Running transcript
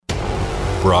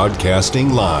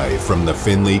Broadcasting live from the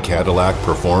Finley Cadillac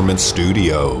Performance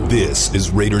Studio. This is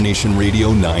Raider Nation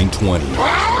Radio 920.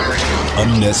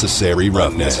 Unnecessary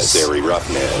Roughness.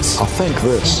 I think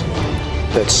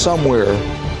that somewhere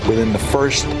within the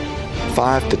first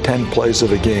 5 to 10 plays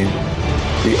of the game,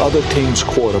 the other team's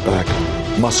quarterback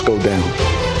must go down.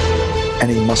 And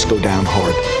he must go down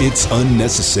hard. It's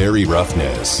Unnecessary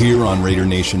Roughness here on Raider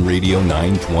Nation Radio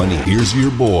 920. Here's your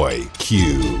boy,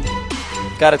 Q.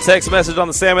 Got a text message on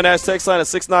the Salmon Ash text line at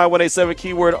 69187,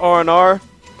 keyword R&R.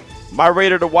 My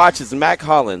Raider to watch is Mac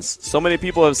Hollins. So many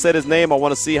people have said his name. I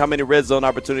want to see how many red zone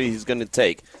opportunities he's going to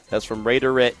take. That's from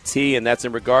Raiderette T, and that's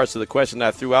in regards to the question I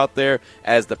threw out there.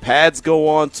 As the pads go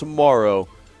on tomorrow,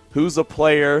 who's a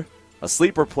player, a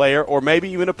sleeper player, or maybe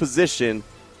even a position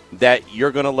that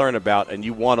you're going to learn about and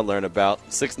you want to learn about?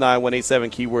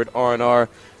 69187, keyword R&R.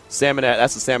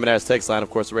 That's the Salmon Ash text line. Of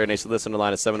course, the Raider Nation listener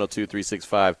line is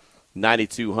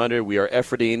 702-365-9200. We are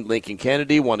efforting Lincoln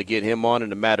Kennedy. Want to get him on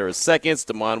in a matter of seconds.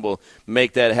 Damon will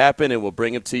make that happen, and we'll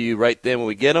bring him to you right then when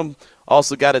we get him.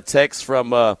 Also got a text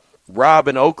from Rob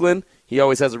in Oakland. He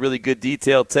always has a really good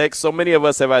detailed text. So many of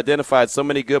us have identified so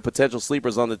many good potential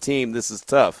sleepers on the team. This is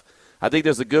tough. I think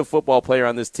there's a good football player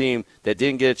on this team that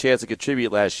didn't get a chance to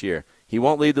contribute last year. He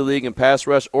won't lead the league in pass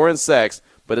rush or in sacks,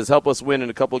 but has helped us win in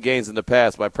a couple of games in the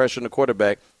past by pressuring the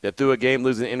quarterback that threw a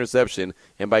game-losing interception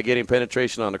and by getting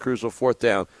penetration on a crucial fourth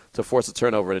down to force a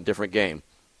turnover in a different game.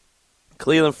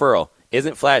 Cleveland Ferrell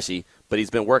isn't flashy, but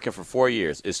he's been working for 4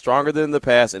 years, is stronger than in the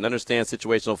past, and understands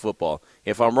situational football.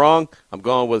 If I'm wrong, I'm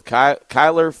going with Kyler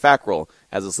Fackrell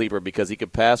as a sleeper because he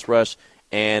could pass rush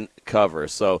and cover.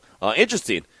 So,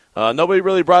 interesting. Nobody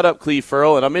really brought up Cleve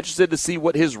Ferrell, and I'm interested to see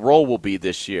what his role will be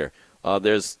this year.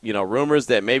 There's, rumors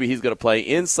that maybe he's going to play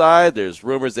inside. There's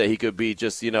rumors that he could be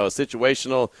just, a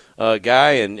situational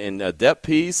guy and a depth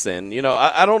piece. And,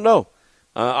 I don't know.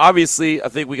 Obviously, I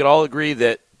think we could all agree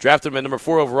that drafting him at number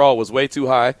 4 overall was way too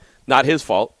high. Not his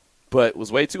fault, but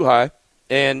was way too high.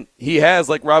 And he has,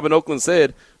 like Robin Oakland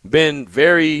said, been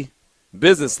very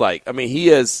businesslike. I mean, he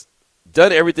has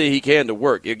done everything he can to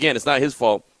work. Again, it's not his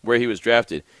fault where he was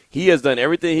drafted. He has done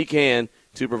everything he can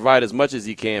to provide as much as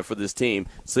he can for this team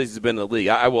since he's been in the league.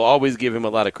 I will always give him a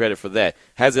lot of credit for that.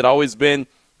 Has it always been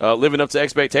living up to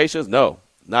expectations? No,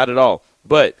 not at all.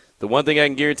 But the one thing I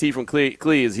can guarantee from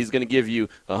Clee is he's going to give you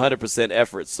 100%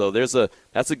 effort. So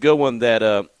that's a good one that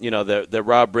that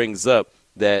Rob brings up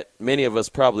that many of us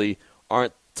probably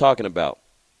aren't talking about.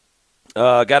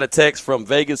 Got a text from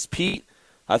Vegas Pete.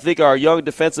 I think our young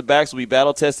defensive backs will be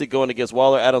battle-tested going against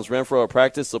Waller, Adams, Renfro at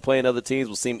practice, so playing other teams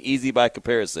will seem easy by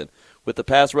comparison. With the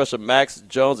pass rush of Max,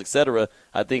 Jones, etc.,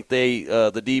 I think the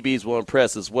DBs will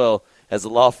impress as well as the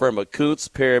law firm of Kuntz,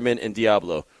 Perriman, and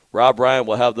Diablo. Rob Ryan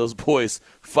will have those boys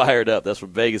fired up. That's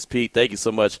from Vegas Pete. Thank you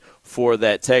so much for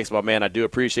that text, my man. I do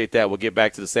appreciate that. We'll get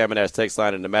back to the Salmon Ash text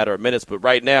line in a matter of minutes. But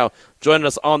right now, joining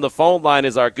us on the phone line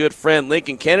is our good friend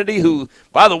Lincoln Kennedy, who,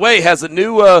 by the way, has a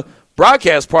new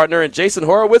broadcast partner in Jason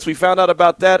Horowitz. We found out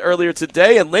about that earlier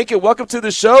today. And Lincoln, welcome to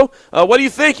the show. What do you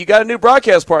think? You got a new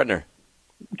broadcast partner.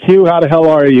 Q, how the hell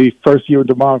are you? First, you and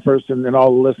Damon first, and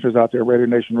all the listeners out there, Raider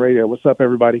Nation Radio. What's up,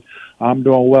 everybody? I'm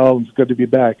doing well. It's good to be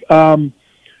back. I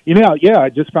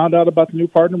just found out about the new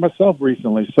partner myself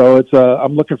recently, so it's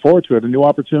I'm looking forward to it. A new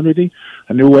opportunity,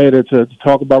 a new way to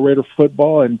talk about Raider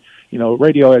football, and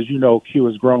radio, as you know, Q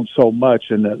has grown so much,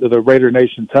 and the Raider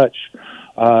Nation touch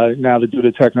now to do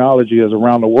the technology is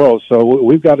around the world. So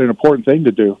we've got an important thing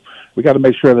to do. We got to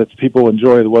make sure that people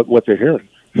enjoy what they're hearing.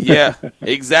 Yeah,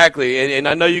 exactly. And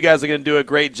I know you guys are going to do a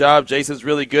great job. Jason's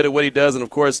really good at what he does. And, of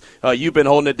course, you've been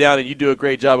holding it down, and you do a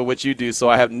great job at what you do. So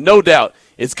I have no doubt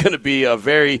it's going to be a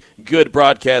very good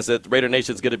broadcast that Raider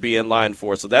Nation is going to be in line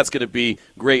for. So that's going to be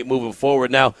great moving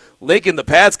forward. Now, Lincoln, the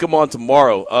pads come on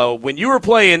tomorrow. When you were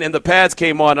playing and the pads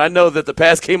came on, I know that the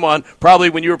pads came on probably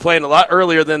when you were playing a lot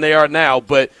earlier than they are now.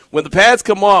 But when the pads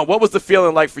come on, what was the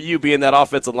feeling like for you being that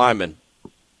offensive lineman?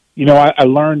 I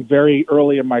learned very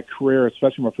early in my career,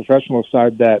 especially my professional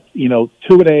side, that,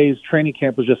 2-a-days training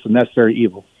camp was just a necessary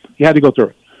evil. You had to go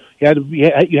through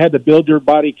it. You had to build your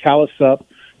body callous up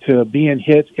to being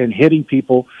hit and hitting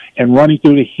people and running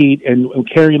through the heat and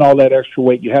carrying all that extra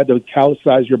weight. You had to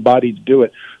callosize your body to do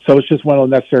it. So it's just one of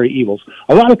the necessary evils.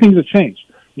 A lot of things have changed.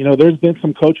 There's been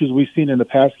some coaches we've seen in the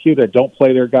past, Q, that don't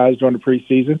play their guys during the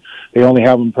preseason. They only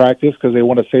have them practice because they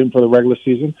want to save them for the regular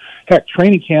season. Heck,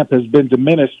 training camp has been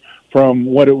diminished from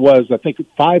what it was. I think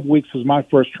 5 weeks was my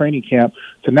first training camp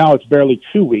to now it's barely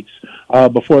 2 weeks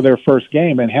before their first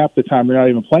game, and half the time they're not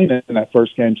even playing in that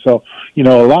first game. So, a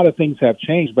lot of things have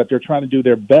changed, but they're trying to do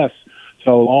their best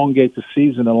to elongate the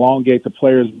season, elongate the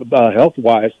players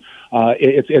health-wise,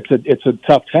 it's a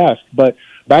tough task. But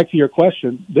back to your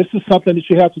question, this is something that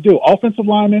you have to do. Offensive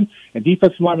linemen and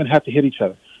defensive linemen have to hit each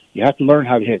other. You have to learn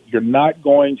how to hit. You're not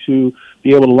going to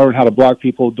be able to learn how to block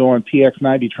people doing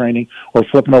PX90 training or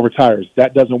flipping over tires.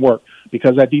 That doesn't work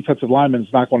because that defensive lineman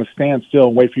is not going to stand still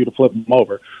and wait for you to flip him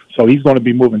over. So he's going to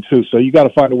be moving too. So you got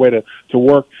to find a way to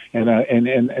work and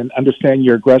understand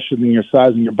your aggression and your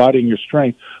size and your body and your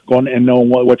strength going and knowing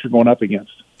what you're going up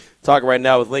against. Talking right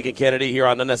now with Lincoln Kennedy here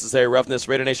on Unnecessary Roughness,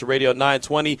 Raider Nation Radio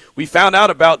 920. We found out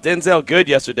about Denzel Good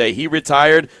yesterday. He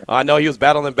retired. I know he was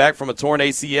battling back from a torn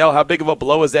ACL. How big of a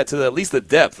blow is that to at least the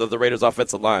depth of the Raiders'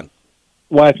 offensive line?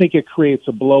 Well, I think it creates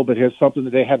a blow, but here's something that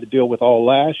they had to deal with all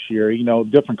last year. You know,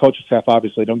 different coaching staff,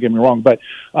 obviously, don't get me wrong. But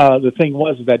the thing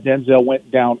was that Denzel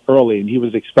went down early, and he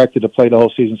was expected to play the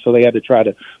whole season, so they had to try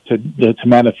to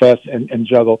manifest and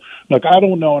juggle. Look, I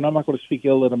don't know, and I'm not going to speak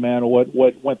ill of the man or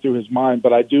what went through his mind,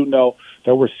 but I do know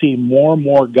that we're seeing more and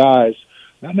more guys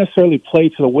not necessarily play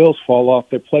till the wheels fall off.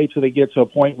 They play till they get to a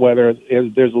point where there's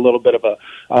a little bit of a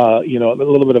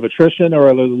little bit of attrition or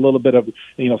a little bit of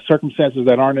circumstances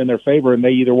that aren't in their favor, and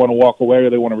they either want to walk away or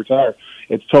they want to retire.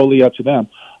 It's totally up to them.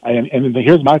 And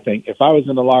here's my thing: if I was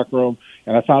in the locker room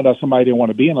and I found out somebody didn't want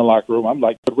to be in the locker room, I'm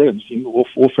like, good riddance.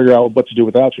 We'll figure out what to do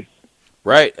without you.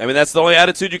 Right. I mean, that's the only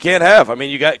attitude you can't have. I mean,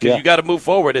 you got to move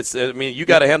forward. You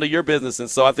got to handle your business. And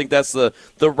so I think that's the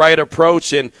right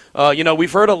approach. And,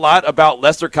 we've heard a lot about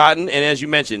Lester Cotton. And as you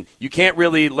mentioned, you can't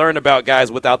really learn about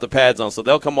guys without the pads on. So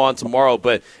they'll come on tomorrow.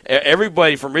 But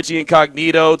everybody from Richie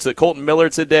Incognito to Colton Miller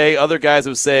today, other guys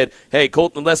have said, hey,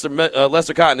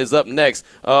 Lester Cotton is up next.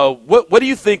 What do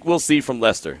you think we'll see from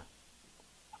Lester?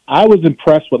 I was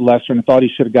impressed with Lester and thought he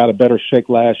should have got a better shake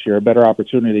last year, a better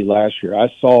opportunity last year. I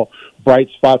saw bright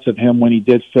spots of him when he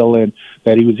did fill in,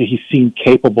 that he seemed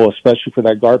capable, especially for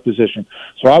that guard position.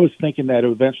 So I was thinking that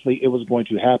eventually it was going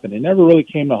to happen. It never really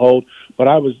came to hold, but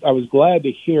I was glad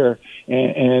to hear,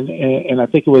 and I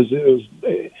think it was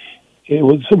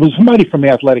somebody from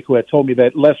the Athletic who had told me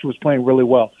that Lester was playing really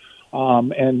well.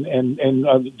 And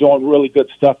doing really good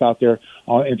stuff out there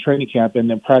in training camp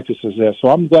and in practices there. So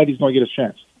I'm glad he's going to get his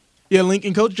chance. Yeah,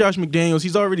 Lincoln, Coach Josh McDaniels,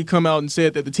 he's already come out and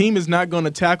said that the team is not going to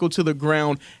tackle to the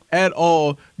ground at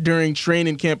all during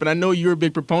training camp. And I know you're a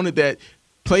big proponent that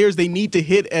players, they need to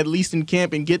hit at least in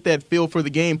camp and get that feel for the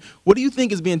game. What do you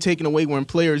think is being taken away when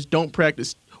players don't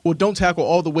practice or don't tackle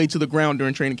all the way to the ground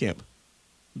during training camp?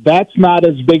 That's not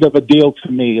as big of a deal to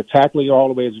me, tackling all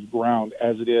the way to the ground,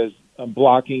 as it is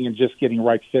blocking and just getting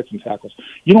right fits and tackles.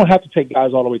 You don't have to take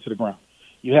guys all the way to the ground.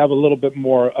 You have a little bit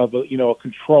more of a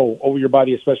control over your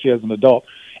body, especially as an adult.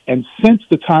 And since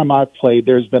the time I've played,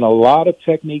 there's been a lot of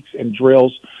techniques and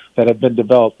drills that have been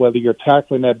developed, whether you're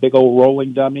tackling that big old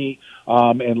rolling dummy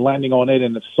and landing on it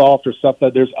and it's soft or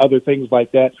something. There's other things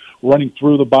like that, running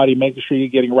through the body, making sure you're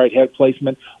getting right head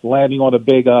placement, landing on a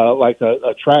big, like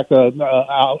a track,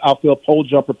 outfield pole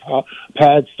jumper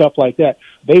pad, stuff like that.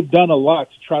 They've done a lot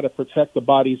to try to protect the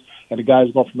bodies and the guys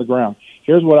going from the ground.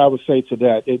 Here's what I would say to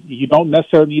that. You don't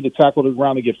necessarily need to tackle the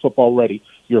ground to get football ready.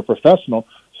 You're a professional,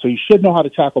 so you should know how to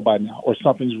tackle by now, or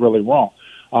something's really wrong.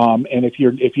 And if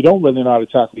you don't really know how to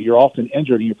tackle, you're often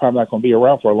injured, and you're probably not going to be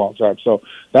around for a long time. So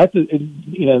that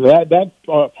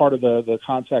part of the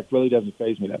contact really doesn't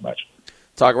faze me that much.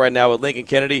 Talking right now with Lincoln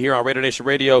Kennedy here on Raider Nation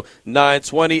Radio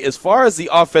 920. As far as the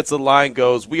offensive line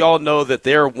goes, we all know that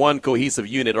they're one cohesive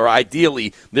unit, or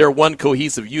ideally they're one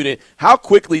cohesive unit. How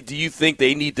quickly do you think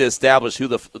they need to establish who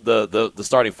the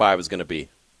starting five is going to be?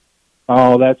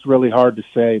 Oh, that's really hard to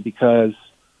say, because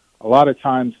a lot of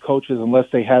times coaches, unless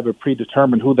they have it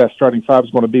predetermined who that starting five is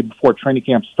going to be before training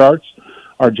camp starts,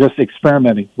 are just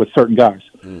experimenting with certain guys.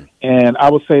 And I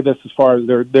would say this, as far as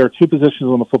there are two positions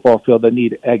on the football field that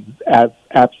need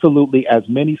absolutely as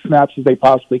many snaps as they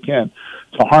possibly can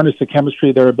to harness the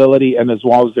chemistry, their ability, and as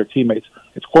well as their teammates.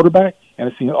 It's quarterback and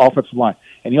it's the offensive line.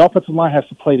 And the offensive line has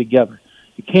to play together.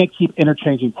 You can't keep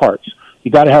interchanging parts. You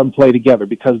got to have them play together,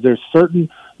 because there's certain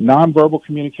nonverbal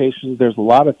communications. There's a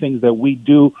lot of things that we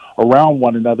do around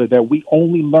one another that we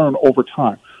only learn over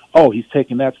time. Oh, he's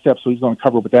taking that step, so he's going to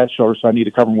cover with that shoulder, so I need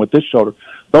to cover him with this shoulder.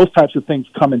 Those types of things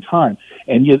come in time.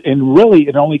 And really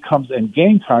it only comes in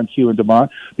game time, Q and Devon,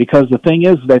 because the thing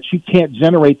is that you can't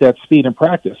generate that speed in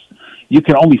practice. You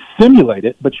can only simulate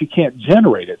it, but you can't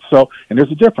generate it. So, and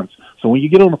there's a difference. So when you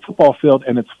get on the football field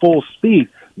and it's full speed,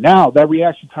 now that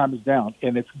reaction time is down,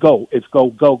 and it's go.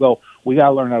 We got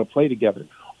to learn how to play together.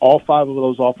 All five of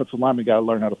those offensive linemen got to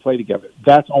learn how to play together.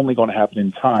 That's only going to happen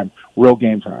in time, real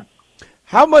game time.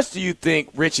 How much do you think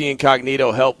Richie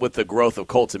Incognito helped with the growth of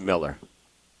Colton Miller?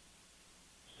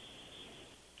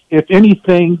 if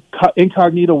anything,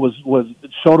 Incognito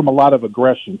showed him a lot of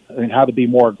aggression and how to be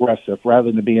more aggressive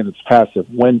rather than being passive.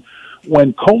 When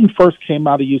Colton first came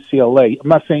out of UCLA, I'm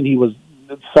not saying he was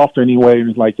softer anyway or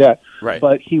anything like that, right,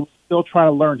 but he was still trying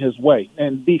to learn his way.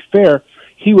 And be fair,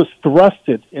 he was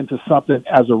thrusted into something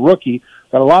as a rookie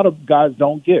that a lot of guys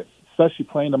don't get, especially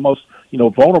playing the most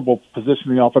vulnerable position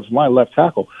in the offensive line, left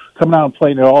tackle, coming out and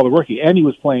playing it all the rookie, and he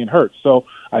was playing hurt. So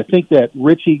I think that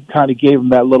Richie kind of gave him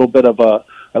that little bit of the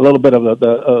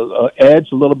edge,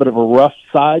 a little bit of a rough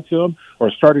side to him, or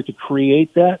started to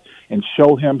create that and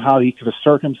show him how he could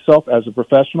assert himself as a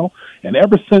professional. And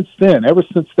ever since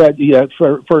that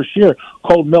first year,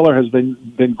 Colton Miller has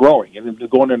been growing and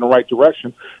going in the right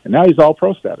direction, and now he's all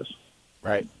pro status.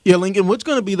 Right. Yeah, Lincoln, what's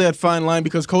going to be that fine line?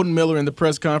 Because Colton Miller in the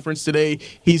press conference today,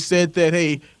 he said that,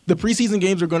 hey, the preseason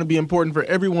games are going to be important for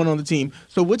everyone on the team.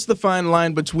 So what's the fine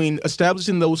line between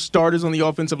establishing those starters on the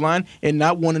offensive line and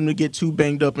not wanting to get too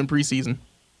banged up in preseason?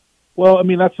 Well, I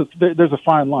mean, there's a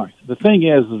fine line. The thing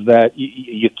is that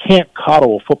you can't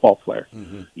coddle a football player.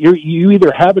 Mm-hmm. You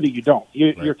either have it or you don't.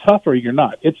 You're tough or you're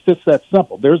not. It's just that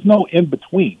simple. There's no in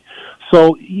between.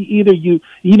 So either you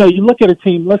look at a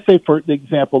team, let's say for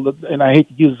example, and I hate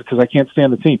to use it because I can't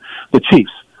stand the team, the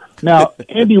Chiefs. Now,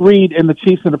 Andy Reid and the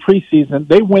Chiefs in the preseason,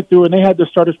 they went through and they had their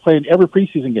starters playing every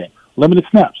preseason game, limited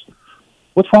snaps.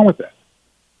 What's wrong with that?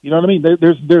 You know what I mean?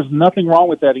 There's nothing wrong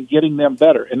with that in getting them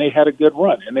better, and they had a good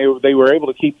run, and they were able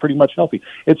to keep pretty much healthy.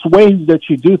 It's ways that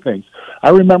you do things. I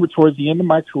remember towards the end of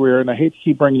my career, and I hate to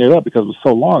keep bringing it up because it was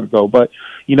so long ago, but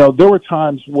there were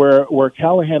times where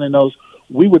Callahan and those,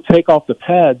 we would take off the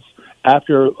pads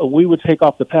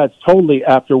totally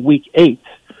after week 8,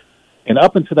 and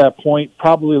up until that point,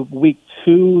 probably week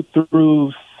 2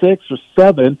 through 6 or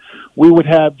 7, we would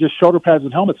have just shoulder pads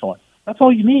and helmets on. That's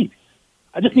all you need.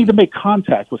 I just need to make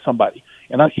contact with somebody,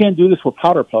 and I can't do this with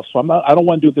powder puffs. So I don't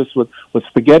want to do this with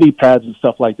spaghetti pads and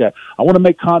stuff like that. I want to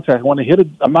make contact. I want to hit it.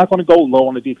 I'm not going to go low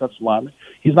on the defensive lineman.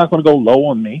 He's not going to go low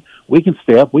on me. We can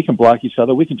stay up. We can block each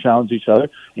other. We can challenge each other,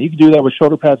 and you can do that with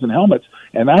shoulder pads and helmets.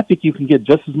 And I think you can get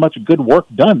just as much good work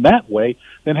done that way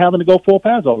than having to go full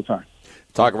pads all the time.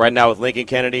 Talking right now with Lincoln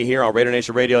Kennedy here on Raider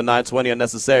Nation Radio 920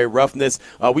 Unnecessary Roughness.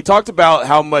 We talked about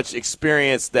how much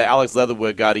experience that Alex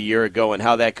Leatherwood got a year ago and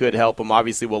how that could help him.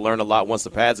 Obviously, we'll learn a lot once the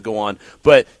pads go on.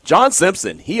 But John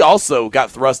Simpson, he also got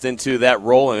thrust into that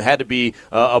role and had to be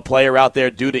a player out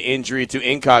there due to injury to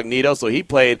Incognito. So he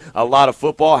played a lot of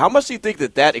football. How much do you think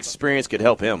that experience could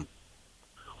help him?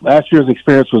 Last year's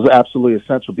experience was absolutely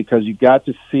essential because you got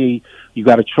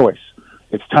a choice.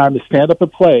 It's time to stand up and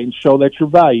play and show that you're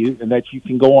valued and that you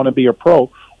can go on and be a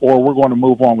pro, or we're going to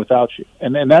move on without you.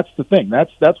 And that's the thing.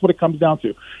 That's what it comes down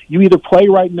to. You either play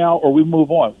right now or we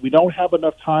move on. We don't have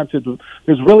enough time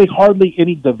there's really hardly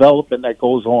any development that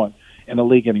goes on in the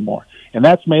league anymore. And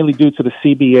that's mainly due to the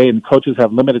CBA, and coaches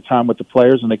have limited time with the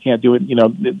players and they can't do it,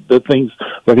 the things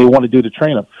that they want to do to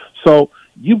train them. So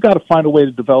you've got to find a way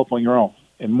to develop on your own.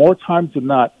 And more times than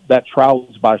not, that trial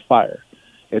is by fire.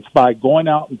 It's by going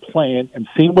out and playing and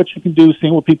seeing what you can do,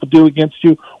 seeing what people do against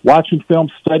you, watching film,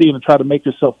 studying, and try to make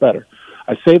yourself better.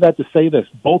 I say that to say this.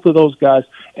 Both of those guys,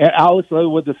 and Alex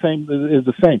Leatherwood is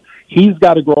the same. He's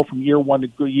got to grow from year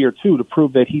 1 to year 2 to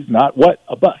prove that he's not,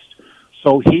 a bust.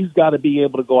 So he's got to be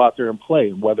able to go out there and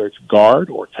play, whether it's guard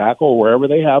or tackle or wherever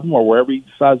they have him or wherever he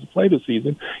decides to play this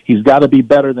season. He's got to be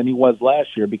better than he was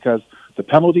last year because the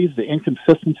penalties, the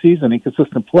inconsistencies, and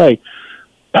inconsistent play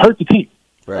hurt the team.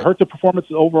 Right. It hurt the performance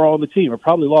overall of the team. It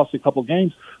probably lost a couple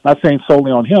games, not saying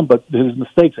solely on him, but his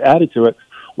mistakes added to it.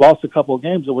 Lost a couple of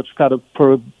games, which kind of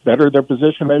better their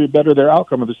position, maybe better their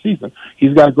outcome of the season.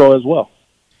 He's got to grow as well.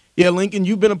 Yeah, Lincoln,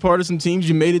 you've been a part of some teams.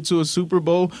 You made it to a Super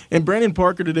Bowl. And Brandon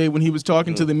Parker today, when he was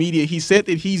talking to the media, he said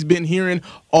that he's been hearing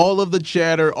all of the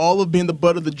chatter, all of being the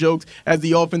butt of the jokes as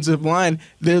the offensive line.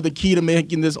 They're the key to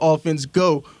making this offense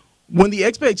go. When the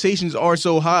expectations are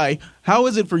so high, how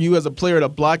is it for you as a player to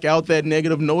block out that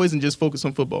negative noise and just focus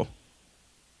on football?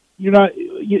 You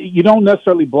don't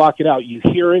necessarily block it out. You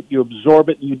hear it, you absorb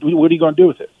it, and what are you going to do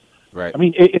with it? Right. I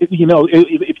mean,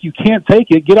 if you can't take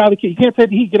it, get out of the. You can't take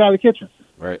the heat, get out of the kitchen.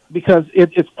 Right. Because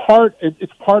it's part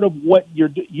of what your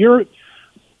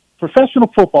professional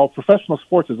football, professional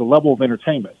sports is a level of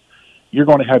entertainment. You're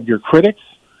going to have your critics.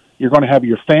 You're going to have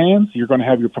your fans. You're going to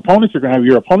have your proponents. You're going to have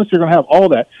your opponents. You're going to have all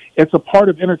that. It's a part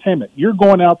of entertainment. You're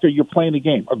going out there. You're playing a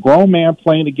game. A grown man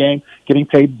playing a game, getting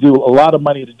paid to do a lot of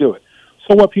money to do it.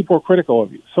 So what? People are critical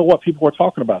of you. So what? People are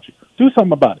talking about you. Do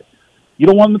something about it. You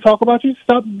don't want them to talk about you?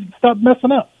 Stop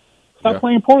messing up. Stop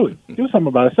playing poorly. Do something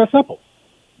about it. It's that simple.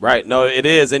 Right. No, it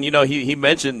is. And, he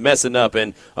mentioned messing up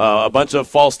and a bunch of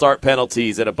false start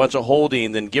penalties and a bunch of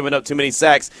holding and giving up too many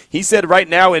sacks. He said right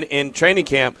now in training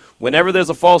camp, whenever there's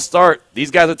a false start,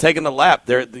 these guys are taking a lap.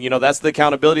 That's the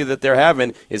accountability that they're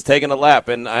having is taking a lap.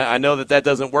 And I know that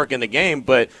doesn't work in the game,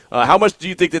 but how much do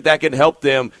you think that can help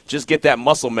them just get that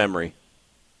muscle memory?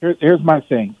 Here's my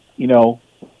thing.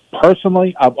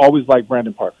 Personally, I've always liked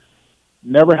Brandon Parker.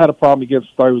 Never had a problem against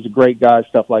him. He was a great guy,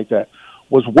 stuff like that.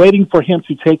 Was waiting for him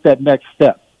to take that next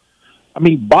step. I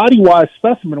mean, body-wise,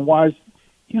 specimen-wise,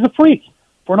 he's a freak.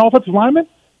 For an offensive lineman,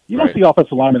 you don't see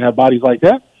offensive linemen have bodies like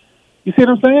that. You see what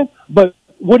I'm saying? But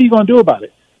what are you going to do about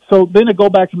it? So then I go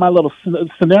back to my little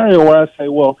scenario where I say,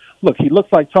 well, look, he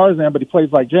looks like Tarzan, but he plays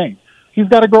like James. He's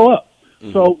got to grow up.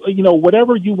 Mm-hmm. So,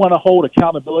 whatever you want to hold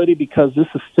accountability, because this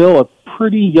is still a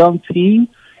pretty young team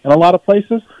in a lot of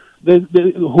places,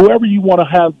 whoever you want to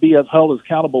have be as held as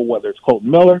accountable, whether it's Colton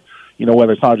Miller,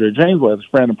 whether it's Andre James, whether it's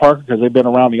Brandon Parker, because they've been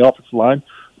around the offensive line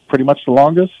pretty much the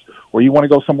longest, or you want to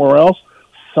go somewhere else,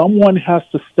 someone has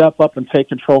to step up and take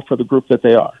control for the group that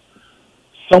they are.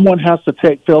 Someone has to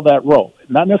fill that role.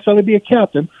 Not necessarily be a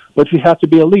captain, but you have to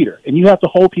be a leader, and you have to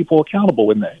hold people accountable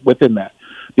within that,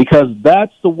 because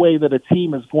that's the way that a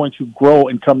team is going to grow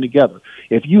and come together.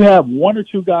 If you have one or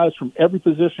two guys from every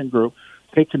position group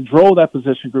take control of that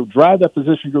position group, drive that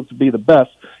position group to be the best,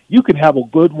 you can have a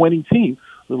good winning team,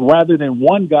 rather than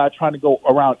one guy trying to go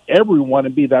around everyone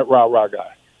and be that rah-rah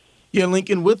guy. Yeah,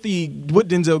 Lincoln, with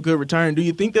Denzelle Good retiring, do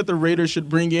you think that the Raiders should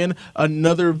bring in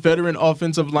another veteran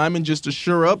offensive lineman just to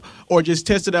shore up, or just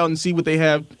test it out and see what they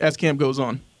have as camp goes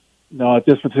on? No, at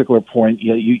this particular point,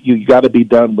 you got to be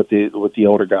done with the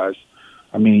older guys.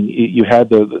 I mean, you had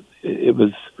it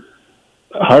was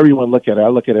however you want to look at it. I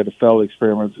look at it as a failed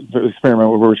experiment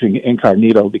with Richard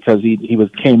Incognito, because he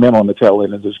came in on the tail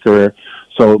end of his career.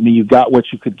 So, I mean, you got what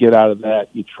you could get out of that.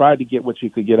 You tried to get what you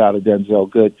could get out of Denzelle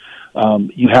Good.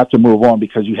 You have to move on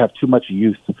because you have too much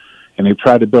youth, and they've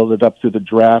tried to build it up through the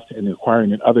draft and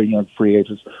acquiring other young free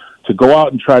agents. To go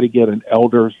out and try to get an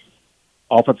elder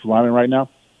offensive lineman right now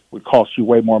would cost you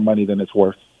way more money than it's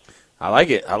worth. I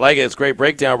like it. It's a great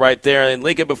breakdown right there. And,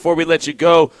 Lincoln, before we let you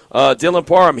go, Dylan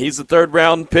Parham, he's the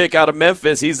third-round pick out of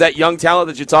Memphis. He's that young talent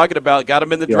that you're talking about. Got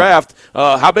him in the draft.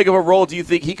 How big of a role do you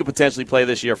think he could potentially play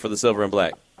this year for the Silver and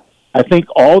Black? I think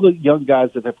all the young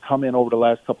guys that have come in over the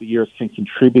last couple of years can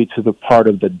contribute to the part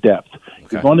of the depth. Okay.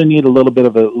 You're going to need a little bit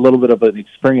of an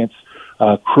experienced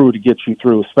crew to get you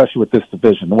through, especially with this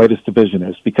division, the way this division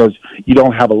is, because you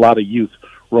don't have a lot of youth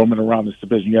roaming around this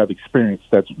division. You have experience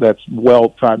that's well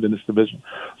timed in this division.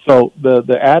 So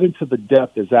the adding to the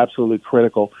depth is absolutely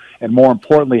critical, and more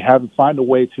importantly, find a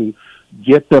way to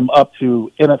get them up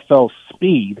to NFL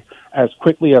speed as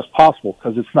quickly as possible,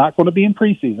 because it's not going to be in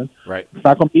preseason. Right. It's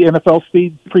not going to be NFL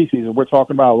speed preseason. We're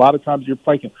talking about a lot of times you're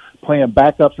playing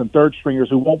backups and third stringers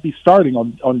who won't be starting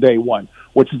on day one,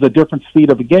 which is a different speed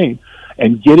of the game,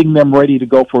 and getting them ready to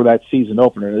go for that season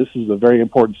opener. This is a very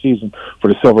important season for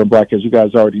the Silver and Black, as you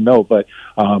guys already know, but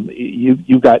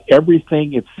you got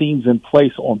everything, it seems, in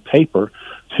place on paper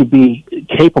to be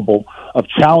capable of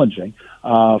challenging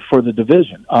for the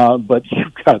division. But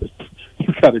you've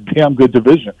got a damn good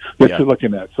division that you're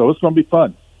looking at, so it's going to be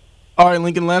fun. All right,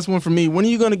 Lincoln, last one for me. When are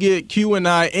you going to get Q and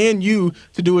I and you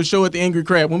to do a show at the Angry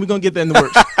Crab? When are we going to get that in the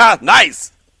works?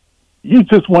 Nice. You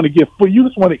just want to get food. You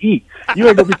just want to eat. You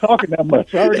ain't going to be talking that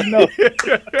much. I already know.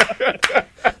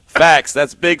 Facts.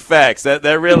 That's big facts. That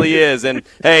really is. And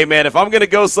hey, man, if I'm gonna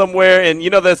go somewhere and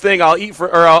that thing,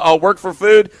 I'll work for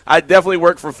food. I definitely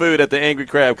work for food at the Angry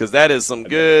Crab, because that is some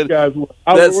good. Guys, we're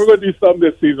gonna do something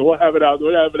this season. We'll have it out.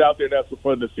 We'll have it out there. That's some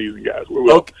fun this season, guys.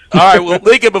 Okay. All right. Well,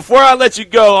 Lincoln, before I let you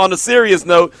go, on a serious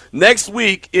note, next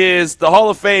week is the Hall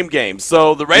of Fame game.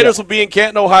 So the Raiders will be in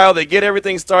Canton, Ohio. They get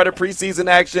everything started, preseason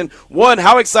action. One,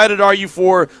 how excited are you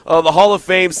for the Hall of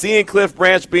Fame? Seeing Cliff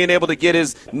Branch being able to get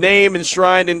his name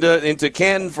enshrined into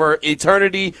Canton for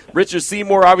eternity. Richard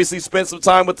Seymour obviously spent some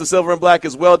time with the Silver and Black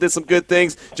as well, did some good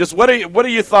things. Just what are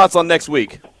your thoughts on next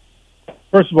week?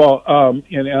 First of all,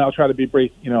 and I'll try to be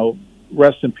brief,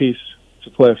 rest in peace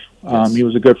to Cliff. Yes. He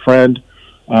was a good friend.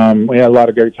 We had a lot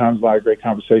of great times, a lot of great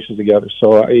conversations together.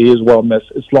 So he is well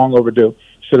missed. It's long overdue.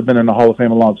 Should have been in the Hall of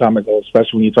Fame a long time ago,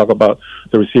 especially when you talk about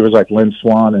the receivers like Lynn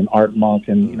Swann and Art Monk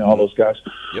and all those guys.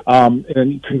 Yep.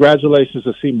 And congratulations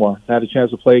to Seymour. I had a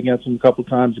chance to play against him a couple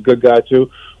times. A good guy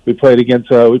too. We played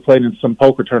in some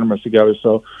poker tournaments together.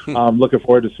 So looking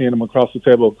forward to seeing him across the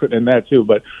table in that too.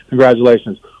 But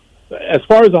congratulations. As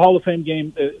far as the Hall of Fame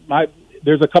game,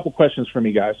 there's a couple questions for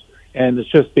me, guys, and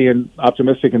it's just being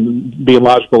optimistic and being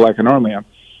logical like I normally am.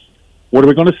 What are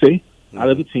we going to see out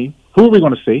of the team? Who are we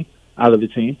going to see out of the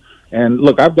team? And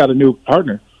look, I've got a new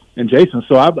partner and Jason.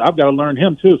 So I've got to learn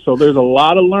him too. So there's a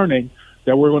lot of learning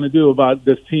that we're going to do about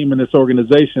this team and this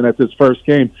organization at this first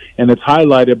game, and it's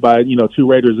highlighted by at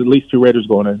least two Raiders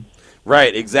going in.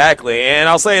 Right, exactly. And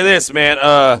I'll say this,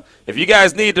 man. If you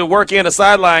guys need to work in a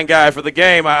sideline guy for the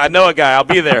game, I know a guy. I'll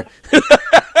be there.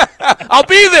 I'll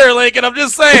be there, Lincoln. I'm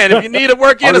just saying, if you need to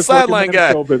work in a sideline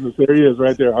guy. Business. There he is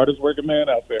right there. Hardest working man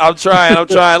out there. I'm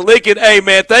trying. Lincoln, hey,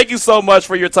 man, thank you so much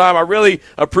for your time. I really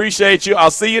appreciate you.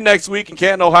 I'll see you next week in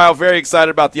Canton, Ohio. Very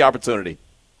excited about the opportunity.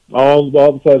 All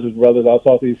the pleasures, brothers. I'll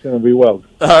talk to you soon and be well.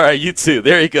 All right, you too.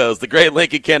 There he goes. The great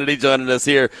Lincoln Kennedy joining us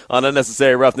here on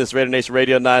Unnecessary Roughness, Raider Nation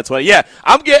Radio 920. Yeah,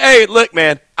 hey, look,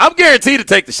 man, I'm guaranteed to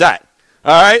take the shot.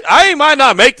 All right? I might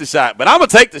not make the shot, but I'm going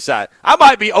to take the shot. I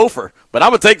might be over, but I'm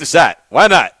going to take the shot. Why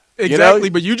not? Exactly,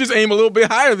 but you just aim a little bit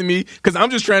higher than me because I'm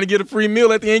just trying to get a free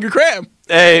meal at the Angry Crab.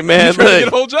 Hey, man, look. Trying to get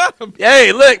a whole job.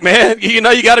 Hey, look, man, you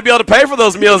got to be able to pay for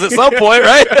those meals at some point,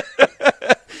 right?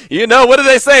 What do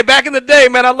they say? Back in the day,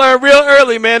 man, I learned real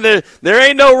early, man, there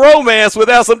ain't no romance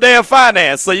without some damn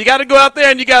finance. So you got to go out there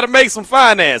and you got to make some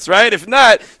finance, right? If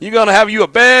not, you're going to have you a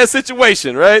bad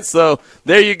situation, right? So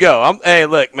there you go. Hey,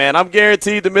 look, man, I'm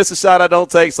guaranteed to miss a shot I don't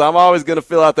take, so I'm always going to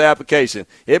fill out the application.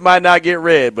 It might not get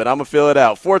read, but I'm going to fill it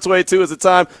out. 4:22 is the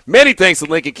time. Many thanks to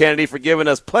Lincoln Kennedy for giving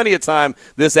us plenty of time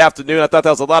this afternoon. I thought that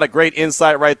was a lot of great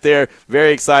insight right there.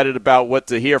 Very excited about what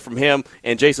to hear from him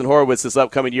and Jason Horowitz this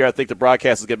upcoming year. I think the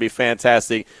broadcast is going to be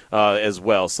fantastic as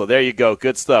well. So there you go.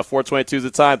 Good stuff. 4:22 is the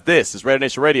time. This is Raider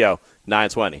Nation Radio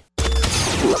 920.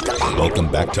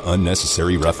 Welcome back to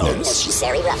Unnecessary Roughness.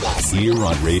 Here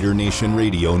on Raider Nation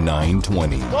Radio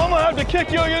 920. I'm going to have to kick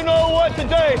you know what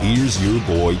today. Here's your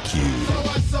boy Q.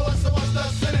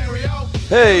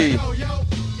 Hey.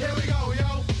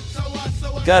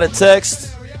 Got a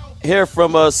text here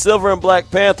from Silver and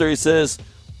Black Panther. He says,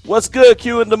 "What's good,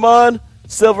 Q and Damon?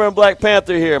 Silver and Black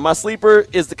Panther here. My sleeper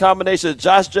is the combination of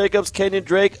Josh Jacobs, Kenyon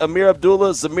Drake, Amir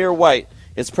Abdullah, Zamir White.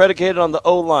 It's predicated on the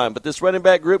O-line, but this running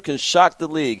back group can shock the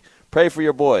league. Pray for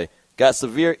your boy. Got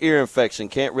severe ear infection.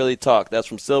 Can't really talk." That's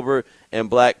from Silver and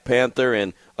Black Panther.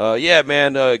 And, yeah,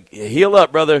 man, heal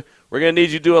up, brother. We're going to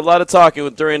need you to do a lot of talking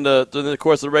during the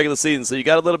course of the regular season, so you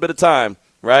got a little bit of time.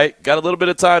 Right? Got a little bit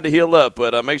of time to heal up,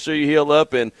 but make sure you heal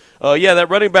up. And, yeah,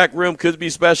 that running back room could be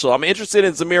special. I'm interested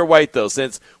in Zamir White, though,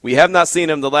 since we have not seen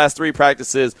him the last 3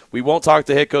 practices. We won't talk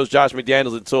to head coach Josh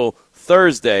McDaniels until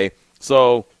Thursday.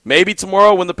 So maybe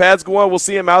tomorrow when the pads go on, we'll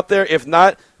see him out there. If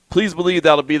not, please believe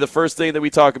that'll be the first thing that we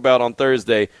talk about on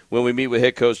Thursday when we meet with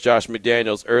head coach Josh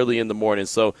McDaniels early in the morning.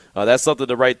 So that's something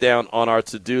to write down on our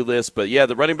to-do list. But, yeah,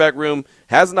 the running back room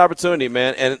has an opportunity,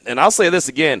 man. And I'll say this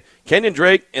again. Kenyon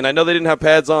Drake, and I know they didn't have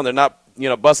pads on. They're not,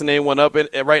 busting anyone up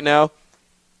right now.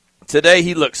 Today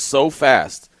he looks so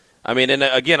fast. I mean, and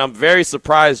again, I'm very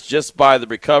surprised just by the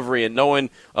recovery and knowing,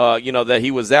 that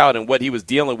he was out and what he was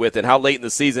dealing with and how late in the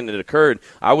season it occurred.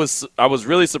 I was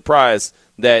really surprised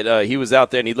that he was out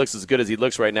there and he looks as good as he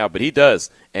looks right now, but he does.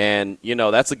 And,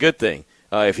 that's a good thing.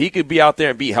 If he could be out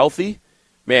there and be healthy,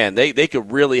 man, they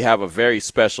could really have a very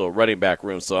special running back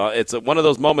room. So it's one of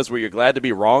those moments where you're glad to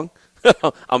be wrong.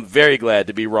 I'm very glad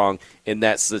to be wrong in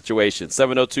that situation.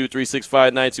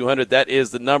 702-365-9200, that is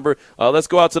the number. Let's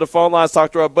go out to the phone lines,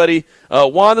 talk to our buddy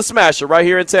Juan the Smasher right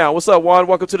here in town. What's up, Juan?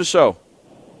 Welcome to the show.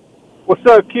 What's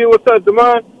up, Q? What's up,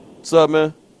 Damon? What's up,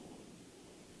 man?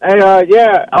 Hey,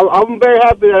 yeah, I'm very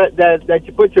happy that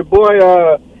you put your boy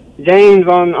James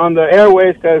on the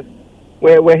airways, because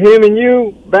with him and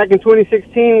you back in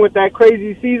 2016 with that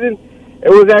crazy season, it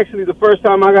was actually the first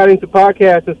time I got into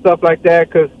podcasts and stuff like that,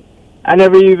 because I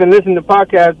never even listened to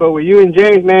podcasts, but with you and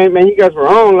James, man, you guys were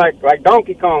on like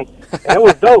Donkey Kong. And it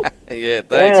was dope. Yeah,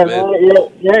 thanks, man.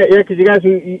 Yeah, because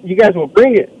you guys will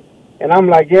bring it. And I'm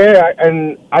like, yeah,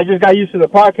 and I just got used to the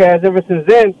podcast ever since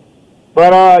then.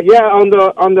 But yeah, on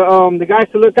the guys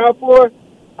to look out for,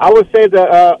 I would say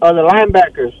the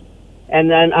linebackers,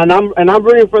 and I'm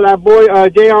rooting for that boy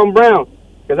Jayon Brown,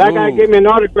 because that guy gave me an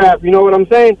autograph. You know what I'm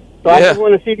saying? So I just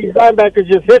want to see these linebackers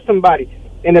just hit somebody,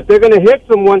 and if they're gonna hit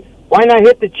someone, why not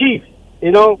hit the Chiefs?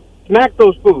 Smack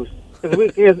those fools.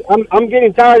 Because I'm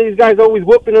getting tired of these guys always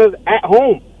whooping us at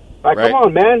home. Like, Come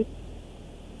on, man.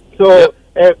 So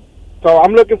so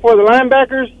I'm looking for the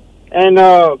linebackers, and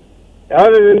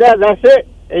other than that, that's it.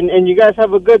 And you guys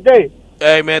have a good day.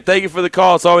 Hey, man, thank you for the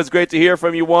call. It's always great to hear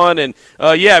from you, Juan. And,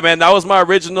 yeah, man, that was my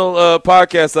original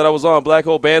podcast that I was on, Black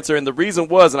Hole Banter. And the reason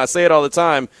was, and I say it all the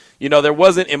time, there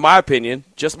wasn't, in my opinion,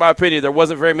 just my opinion, there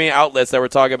wasn't very many outlets that were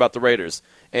talking about the Raiders.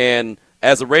 And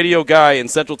as a radio guy in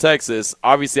Central Texas,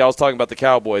 obviously I was talking about the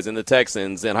Cowboys and the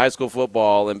Texans and high school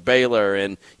football and Baylor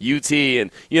and UT.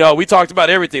 And, we talked about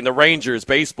everything, the Rangers,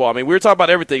 baseball. I mean, we were talking about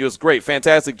everything. It was great,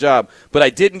 fantastic job. But I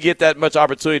didn't get that much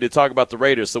opportunity to talk about the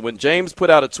Raiders. So when James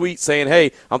put out a tweet saying,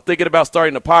 hey, I'm thinking about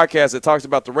starting a podcast that talks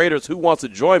about the Raiders, who wants to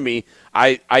join me?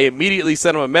 I immediately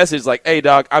sent him a message like, hey,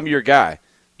 dog, I'm your guy.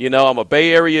 I'm a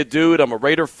Bay Area dude. I'm a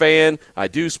Raider fan. I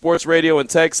do sports radio in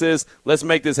Texas. Let's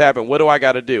make this happen. What do I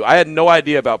got to do? I had no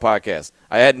idea about podcasts.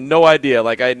 I had no idea.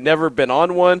 Like, I had never been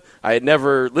on one. I had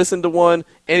never listened to one,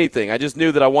 anything. I just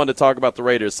knew that I wanted to talk about the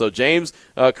Raiders. So James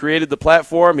created the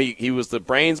platform. He was the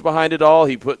brains behind it all.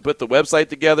 He put the website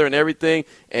together and everything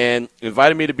and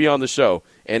invited me to be on the show.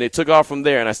 And it took off from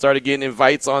there, and I started getting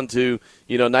invites onto,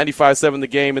 95.7 The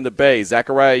Game in the Bay.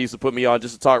 Zachariah used to put me on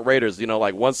just to talk Raiders,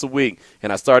 like once a week.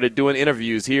 And I started doing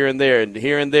interviews here and there. And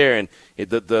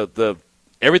the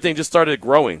everything just started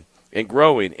growing and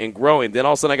growing and growing. Then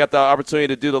all of a sudden I got the opportunity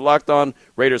to do the Locked On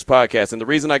Raiders podcast. And the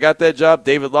reason I got that job,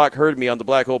 David Locke heard me on the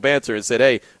Black Hole Banter and said,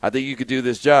 hey, I think you could do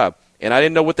this job. And I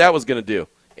didn't know what that was going to do.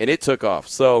 And it took off.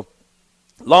 So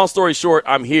long story short,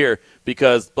 I'm here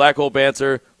because Black Hole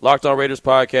Banter, Locked On Raiders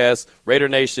podcast, Raider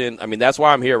Nation, I mean, that's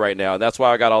why I'm here right now. And that's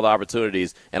why I got all the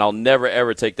opportunities. And I'll never,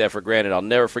 ever take that for granted. I'll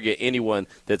never forget anyone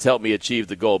that's helped me achieve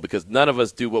the goal because none of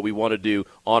us do what we want to do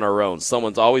on our own.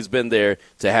 Someone's always been there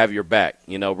to have your back,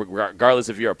 regardless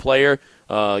if you're a player,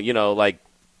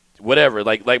 whatever,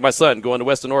 like my son going to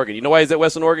Western Oregon. You know why he's at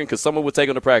Western Oregon? Because someone would take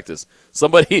him to practice.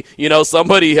 Somebody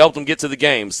helped him get to the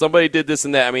game. Somebody did this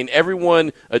and that. I mean,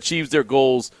 everyone achieves their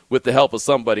goals with the help of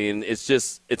somebody, and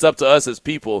it's up to us as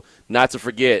people not to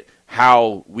forget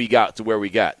how we got to where we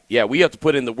got. Yeah, we have to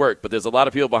put in the work, but there's a lot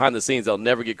of people behind the scenes that'll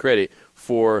never get credit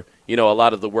for, a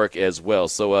lot of the work as well.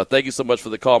 So thank you so much for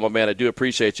the call, my man. I do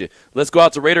appreciate you. Let's go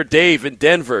out to Raider Dave in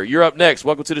Denver. You're up next.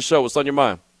 Welcome to the show. What's on your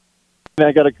mind?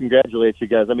 I got to congratulate you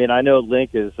guys. I mean, I know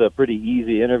Link is a pretty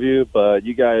easy interview, but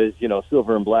you guys,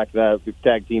 silver and black, that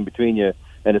tag team between you,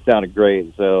 and it sounded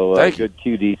great. So good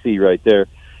QDC right there.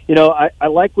 I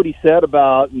like what he said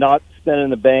about not spending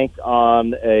the bank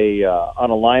on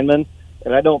a lineman,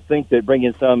 and I don't think that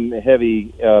bringing some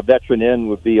heavy veteran in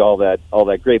would be all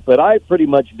that great. But I pretty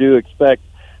much do expect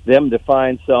them to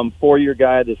find some 4-year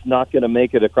guy that's not going to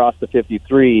make it across the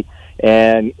 53.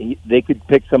 And they could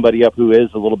pick somebody up who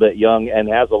is a little bit young and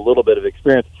has a little bit of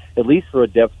experience, at least for a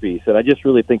depth piece. And I just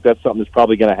really think that's something that's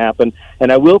probably going to happen.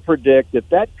 And I will predict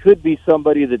that could be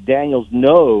somebody that Daniels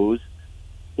knows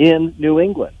in New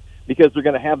England because they're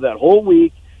going to have that whole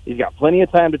week. He's got plenty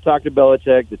of time to talk to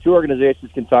Belichick. The two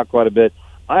organizations can talk quite a bit.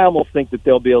 I almost think that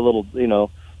there'll be a little,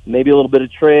 maybe a little bit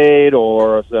of trade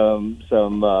or some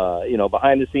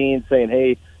behind the scenes saying,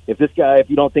 hey, if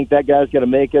you don't think that guy's going to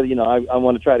make it, I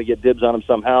want to try to get dibs on him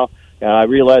somehow. I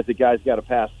realize the guy's got to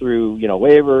pass through,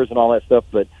 waivers and all that stuff,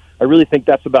 but I really think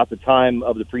that's about the time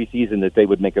of the preseason that they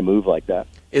would make a move like that.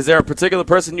 Is there a particular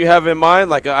person you have in mind,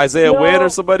 like Isaiah Wynn or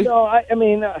somebody? No, I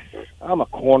mean, I'm a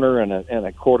corner and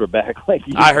a quarterback. Like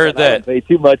you. I heard that. I don't pay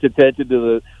too much attention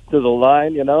to the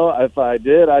line. If I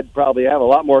did, I'd probably have a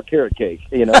lot more carrot cake.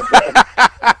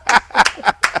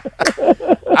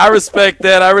 I respect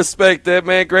that,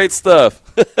 man. Great stuff.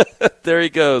 There he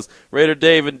goes. Raider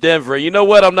Dave in Denver. You know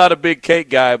what? I'm not a big cake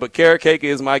guy, but carrot cake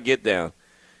is my get down.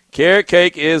 Carrot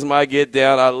cake is my get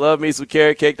down. I love me some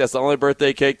carrot cake. That's the only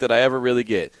birthday cake that I ever really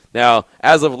get. Now,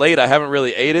 as of late, I haven't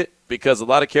really ate it because a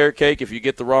lot of carrot cake, if you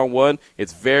get the wrong one,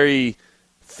 it's very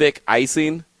thick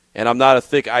icing. And I'm not a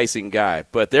thick icing guy.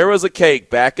 But there was a cake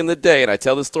back in the day, and I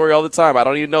tell this story all the time. I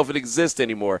don't even know if it exists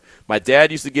anymore. My dad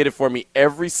used to get it for me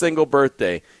every single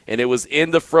birthday, and it was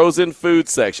in the frozen food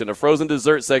section, the frozen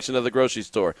dessert section of the grocery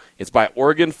store. It's by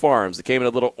Oregon Farms. It came in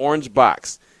a little orange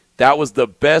box. That was the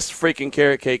best freaking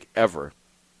carrot cake ever.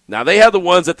 Now, they have the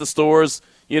ones at the stores,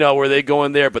 where they go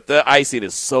in there, but the icing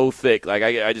is so thick, like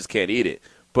I just can't eat it.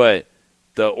 But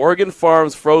the Oregon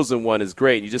Farms frozen one is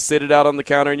great. You just sit it out on the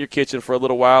counter in your kitchen for a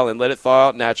little while and let it thaw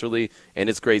out naturally, and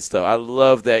it's great stuff. I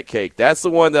love that cake. That's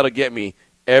the one that'll get me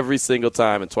every single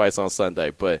time and twice on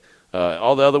Sunday. But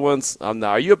all the other ones, I'm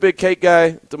not. Are you a big cake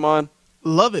guy, Damon?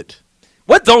 Love it.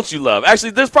 What don't you love?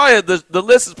 Actually, there's probably the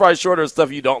list is probably shorter of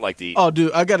stuff you don't like to eat. Oh,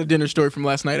 dude, I got a dinner story from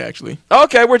last night, actually.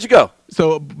 Okay, where'd you go?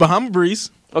 So, Bahama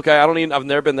Breeze. Okay, I've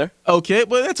never been there. Okay,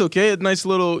 well, that's okay. A nice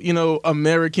little,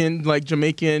 American, like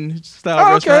Jamaican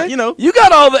style restaurant, You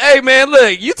got all the, hey, man,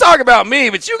 look, you talk about me,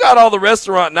 but you got all the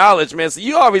restaurant knowledge, man, so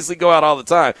you obviously go out all the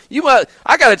time.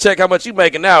 I got to check how much you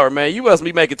make an hour, man. You must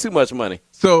be making too much money.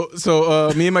 So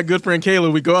me and my good friend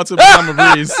Kayla, we go out to Bahama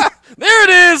Breeze. There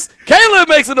it is. Kayla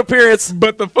makes an appearance.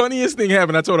 But the funniest thing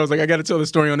happened. I told her, I was like, I got to tell the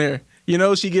story on air. You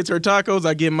know, she gets her tacos.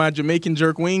 I get my Jamaican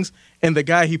jerk wings. And the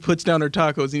guy, he puts down her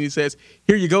tacos and he says,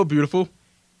 "Here you go, beautiful."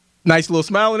 Nice little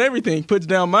smile and everything. Puts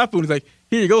down my food. He's like,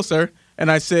 "Here you go, sir."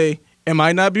 And I say, "Am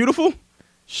I not beautiful?"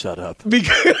 Shut up.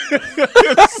 Because,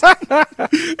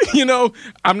 you know,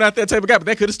 I'm not that type of guy, but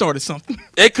that could have started something.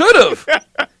 It could have.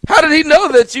 How did he know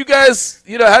that you guys,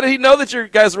 how did he know that your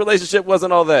guys' relationship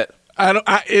wasn't all that?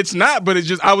 It's not, but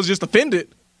I was just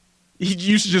offended.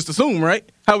 You should just assume, right?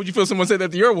 How would you feel if someone said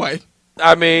that to your wife?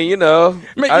 I mean, Man,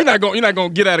 you're not going to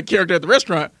get out of character at the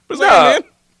restaurant. But it's like, no, hey, man,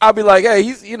 I'll be like, hey,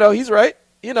 he's right.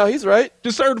 He's right.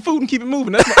 just serve the food and keep it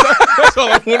moving. That's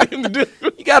all I wanted him to do.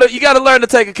 You gotta learn to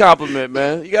take a compliment,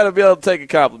 man. You gotta be able to take a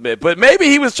compliment. But maybe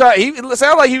he was trying. It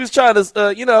sounded like he was trying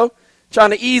to, trying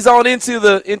to ease on into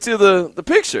the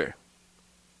picture.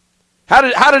 How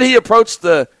did he approach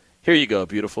the? Here you go,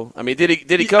 beautiful. I mean, did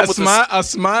he come with a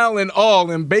smile and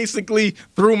all, and basically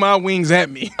threw my wings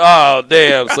at me? Oh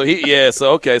damn! So he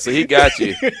got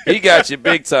you. He got you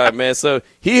big time, man. So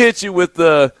he hit you with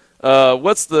the.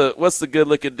 What's the good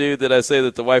looking dude that I say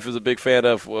that the wife is a big fan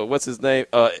of? What's his name?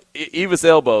 Idris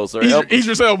Elbows or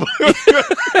Idris Elbows.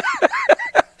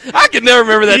 I can never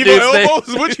remember that dude's elbows?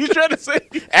 name. What you trying to say?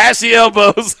 Ashy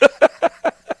Elbows.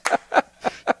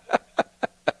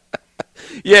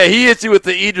 Yeah, he hit you with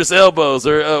the Idris Elbows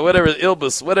or whatever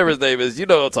his name is. You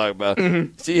know what I'm talking about.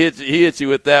 Mm-hmm. He hit you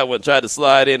with that one, tried to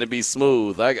slide in and be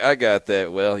smooth. I got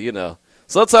that. Well,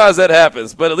 sometimes that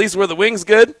happens, but at least were the wings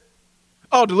good?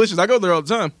 Oh, delicious. I go there all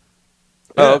the time.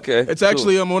 Oh, okay. It's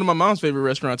actually one of my mom's favorite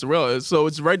restaurants as well. So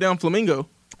it's right down Flamingo.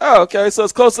 Oh, okay. So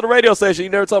it's close to the radio station. You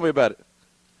never told me about it.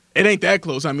 It ain't that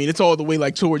close. I mean, it's all the way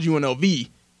towards UNLV.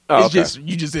 Oh, it's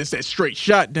it's that straight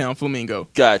shot down Flamingo.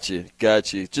 Got you.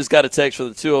 Just got a text from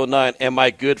the 209 and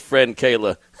my good friend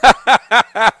Kayla.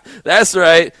 That's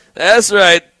right.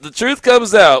 The truth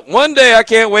comes out. One day I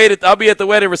can't wait. I'll be at the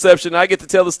wedding reception. I get to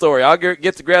tell the story. I'll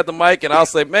get to grab the mic and I'll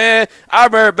say, man, I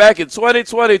remember back in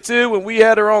 2022 when we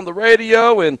had her on the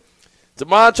radio and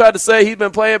Damon tried to say he's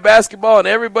been playing basketball and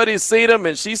everybody's seen him,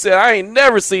 and she said, I ain't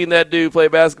never seen that dude play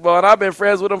basketball, and I've been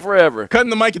friends with him forever.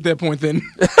 Cutting the mic at that point then.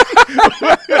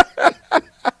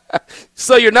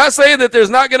 So you're not saying that there's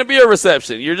not going to be a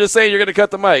reception. You're just saying you're going to cut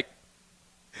the mic.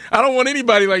 I don't want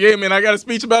anybody like, hey, man, I got a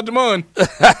speech about Damon.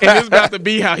 And it's about to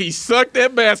be how he sucked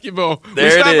that basketball.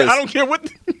 There it is. I don't care what.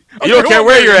 You don't care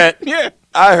where you're at. Yeah.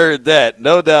 I heard that.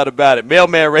 No doubt about it.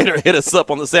 Mailman Raider hit us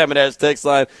up on the Salmon Ash text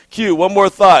line. Q, one more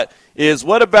thought is,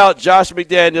 what about Josh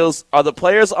McDaniels? Are the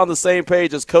players on the same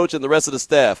page as coach and the rest of the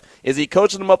staff? Is he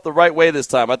coaching them up the right way this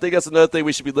time? I think that's another thing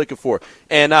we should be looking for.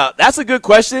 And that's a good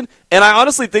question, and I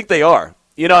honestly think they are.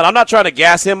 And I'm not trying to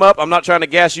gas him up. I'm not trying to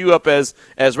gas you up as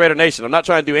Raider Nation. I'm not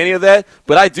trying to do any of that,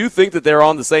 but I do think that they're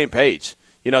on the same page.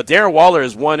 Darren Waller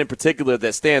is one in particular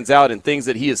that stands out in things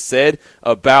that he has said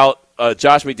about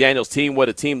Josh McDaniels' team, what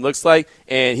a team looks like,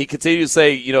 and he continues to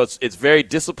say, it's very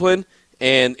disciplined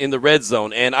and in the red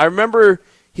zone. And I remember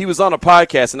he was on a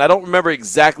podcast, and I don't remember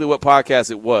exactly what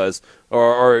podcast it was,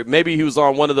 or maybe he was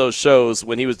on one of those shows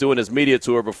when he was doing his media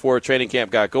tour before training camp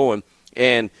got going,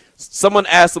 and someone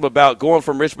asked him about going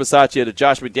from Rich Bisaccia to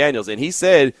Josh McDaniels, and he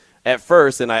said at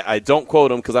first, and I don't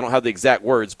quote him because I don't have the exact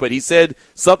words, but he said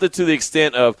something to the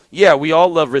extent of, yeah, we all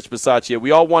love Rich Bisaccia. We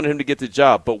all wanted him to get the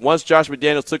job. But once Josh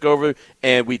McDaniels took over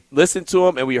and we listened to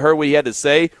him and we heard what he had to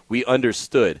say, we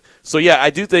understood. So, yeah,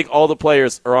 I do think all the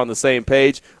players are on the same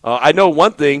page. I know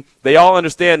one thing. They all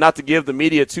understand not to give the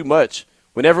media too much.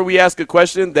 Whenever we ask a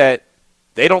question that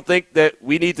they don't think that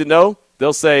we need to know,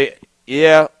 they'll say,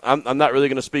 yeah, I'm not really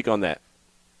going to speak on that.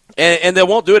 And they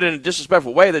won't do it in a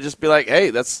disrespectful way. They'll just be like,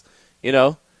 hey, that's –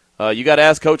 you got to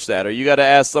ask Coach that, or you got to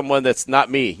ask someone that's not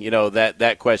me,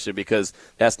 that question, because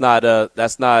that's not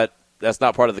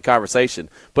part of the conversation.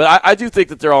 But I do think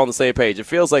that they're all on the same page. It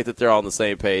feels like that they're all on the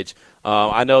same page.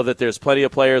 I know that there's plenty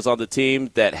of players on the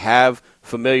team that have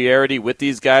familiarity with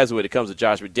these guys when it comes to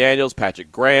Josh McDaniels,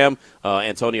 Patrick Graham,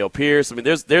 Antonio Pierce. I mean,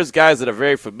 there's guys that are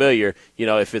very familiar.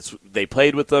 If they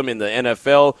played with them in the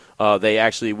NFL, they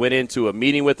actually went into a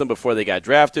meeting with them before they got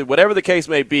drafted. Whatever the case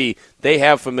may be, they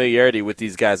have familiarity with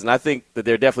these guys, and I think that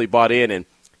they're definitely bought in. And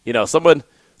someone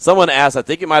asked, I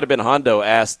think it might have been Hondo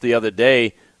asked the other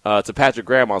day to Patrick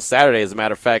Graham on Saturday, as a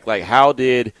matter of fact, like how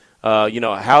did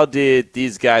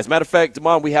these guys? Matter of fact,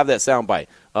 Damon, we have that soundbite.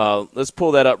 Let's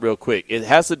pull that up real quick. It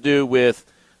has to do with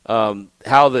how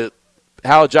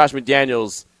Josh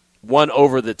McDaniels won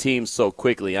over the team so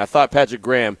quickly. And I thought Patrick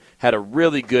Graham had a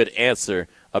really good answer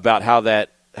about how that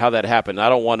happened. I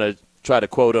don't want to try to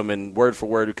quote him in word for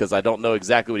word because I don't know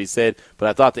exactly what he said, but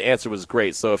I thought the answer was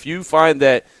great. So if you find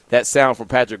that sound from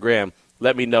Patrick Graham,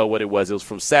 let me know what it was. It was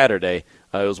from Saturday.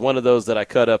 It was one of those that I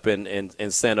cut up and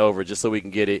sent over just so we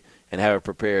can get it and have it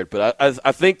prepared. But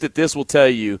I think that this will tell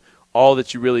you all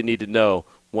that you really need to know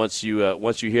once you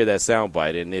hear that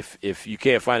soundbite. And if you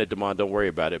can't find it, Damon, don't worry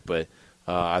about it. But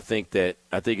I think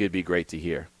it'd be great to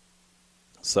hear.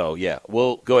 So, yeah,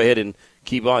 we'll go ahead and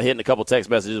keep on hitting a couple text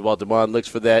messages while Damon looks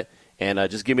for that. And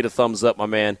just give me the thumbs up, my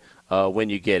man, when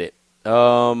you get it.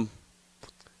 Got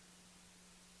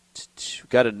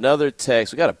another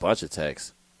text. We got a bunch of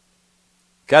texts.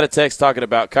 Got a text talking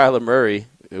about Kyler Murray.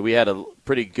 We had a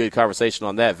pretty good conversation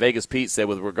on that. Vegas Pete said,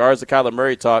 with regards to Kyler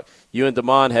Murray talk, you and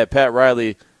Damon had Pat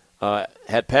Riley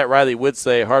would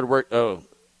say hard work.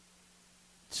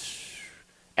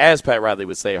 As Pat Riley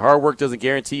would say, hard work doesn't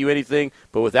guarantee you anything,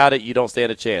 but without it, you don't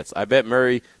stand a chance. I bet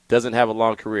Murray doesn't have a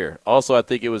long career. Also, I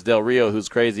think it was Del Rio who's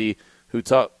crazy who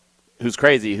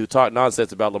talked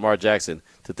nonsense about Lamar Jackson.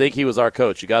 To think he was our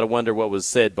coach, you got to wonder what was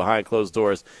said behind closed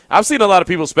doors. I've seen a lot of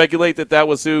people speculate that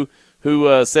was who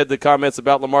said the comments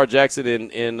about Lamar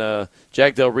Jackson and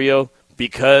Jack Del Rio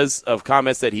because of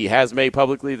comments that he has made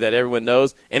publicly that everyone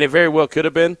knows, and it very well could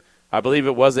have been. I believe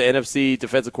it was the NFC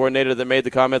defensive coordinator that made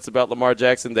the comments about Lamar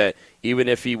Jackson that even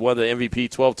if he won the MVP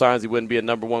 12 times, he wouldn't be a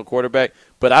number one quarterback.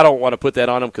 But I don't want to put that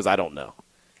on him because I don't know.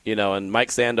 And Mike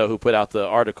Sando, who put out the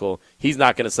article, he's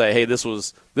not going to say, hey, this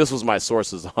was my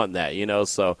sources on that,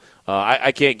 So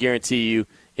I can't guarantee you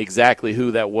exactly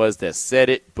who that was that said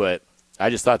it, but I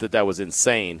just thought that was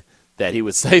insane that he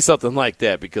would say something like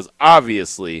that because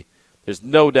obviously there's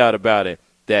no doubt about it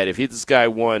that if this guy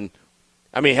won,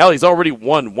 hell, he's already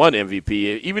won one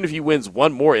MVP. Even if he wins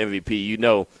one more MVP, you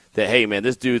know that, hey, man,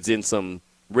 this dude's in some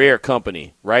rare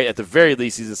company, right? At the very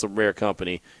least, he's in some rare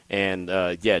company. And,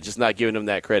 just not giving him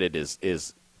that credit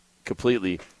is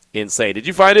completely insane. Did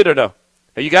you find it or no?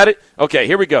 You got it? Okay,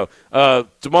 here we go.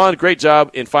 Damon, great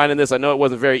job in finding this. I know it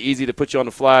wasn't very easy to put you on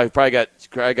the fly. Probably got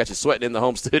you sweating in the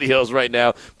home studios right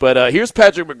now. But here's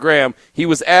Patrick McGraham. He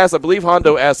was asked, I believe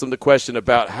Hondo asked him the question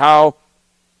about how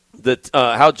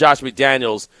Josh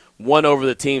McDaniels won over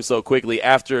the team so quickly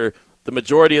after the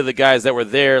majority of the guys that were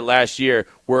there last year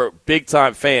were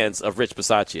big-time fans of Rich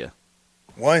Bisaccia.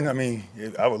 One,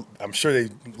 I'm sure they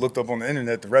looked up on the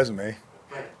internet the resume.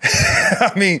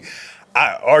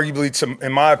 Arguably,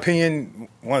 in my opinion,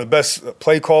 one of the best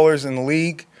play callers in the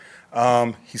league.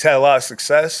 He's had a lot of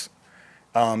success.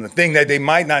 The thing that they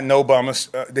might not know, but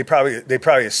they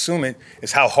probably assume it,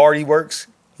 is how hard he works.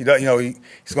 He's going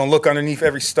to look underneath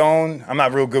every stone. I'm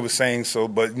not real good with saying so,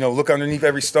 but, look underneath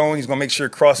every stone. He's going to make sure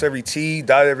to cross every T,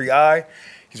 dot every I.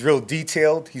 He's real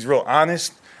detailed. He's real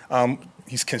honest.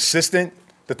 He's consistent.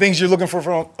 The things you're looking for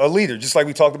from a leader, just like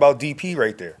we talked about DP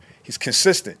right there. He's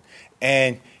consistent.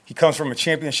 And he comes from a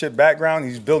championship background.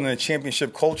 He's building a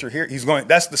championship culture here.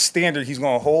 That's the standard he's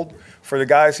going to hold for the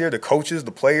guys here, the coaches,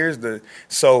 the players.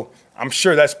 So I'm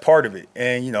sure that's part of it.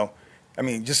 And,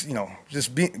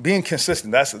 just being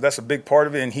consistent, that's a big part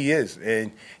of it, and he is.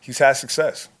 And he's had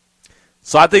success.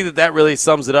 So I think that really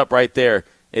sums it up right there.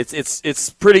 It's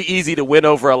pretty easy to win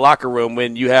over a locker room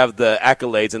when you have the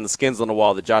accolades and the skins on the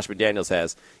wall that Josh McDaniels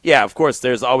has. Yeah, of course,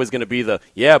 there's always going to be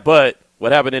but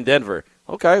what happened in Denver?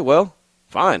 Okay, well,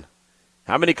 fine.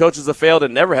 How many coaches have failed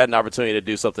and never had an opportunity to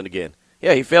do something again?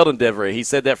 Yeah, he failed in Denver. He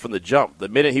said that from the jump. The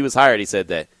minute he was hired, he said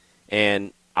that.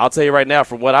 And I'll tell you right now,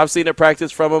 from what I've seen at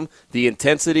practice from him, the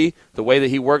intensity, the way that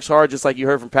he works hard, just like you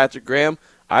heard from Patrick Graham,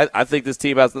 I think this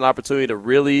team has an opportunity to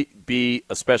really be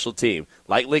a special team.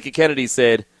 Like Lincoln Kennedy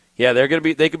said, yeah, they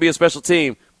could be a special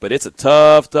team, but it's a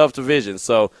tough division.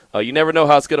 So you never know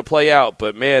how it's going to play out.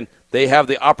 But, man, they have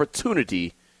the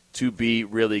opportunity to be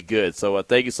really good. So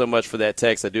thank you so much for that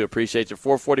text. I do appreciate you.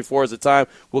 4:44 is the time.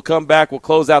 We'll come back. We'll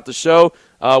close out the show.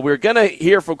 We're going to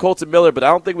hear from Colton Miller, but I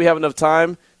don't think we have enough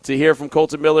time to hear from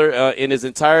Colton Miller in his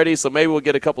entirety, so maybe we'll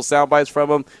get a couple sound bites from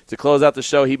him to close out the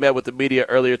show. He met with the media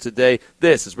earlier today.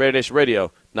 This is Raider Nation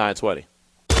Radio 920.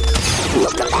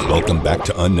 Welcome back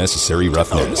to Unnecessary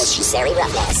Roughness.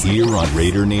 Here on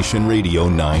Raider Nation Radio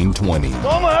 920. I'm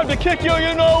going to have to kick you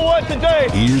know what today.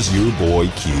 Here's your boy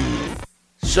Q.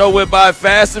 Show went by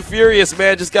fast and furious,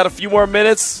 man. Just got a few more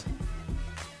minutes.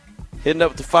 Hitting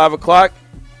up to 5 o'clock.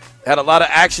 Had a lot of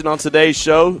action on today's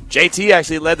show. JT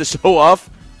actually led the show off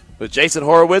with Jason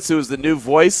Horowitz, who is the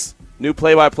new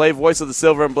play-by-play voice of the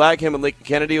Silver and Black. Him and Lincoln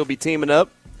Kennedy will be teaming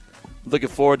up. Looking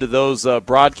forward to those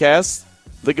broadcasts.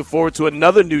 Looking forward to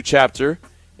another new chapter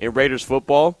in Raiders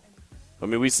football.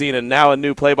 We've seen now a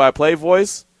new play-by-play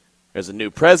voice. There's a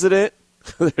new president.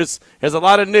 There's a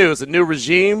lot of news. A new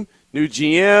regime, new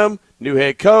GM, new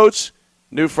head coach,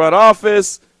 new front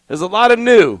office. There's a lot of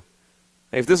new.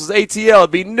 If this was ATL,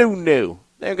 it'd be new.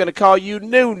 They're going to call you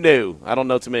new. I don't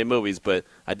know too many movies, but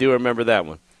I do remember that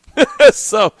one.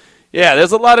 So, yeah,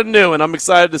 there's a lot of new, and I'm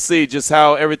excited to see just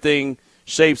how everything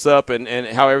shapes up and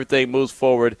how everything moves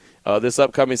forward this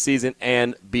upcoming season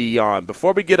and beyond.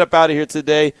 Before we get up out of here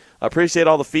today, I appreciate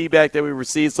all the feedback that we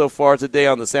received so far today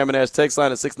on the Salmon Ash text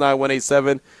line at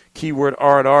 69187, keyword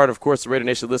R&R, and, of course, the Raider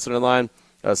Nation listener line,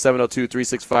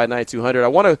 702-365-9200. I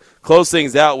want to close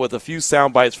things out with a few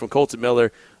sound bites from Kolton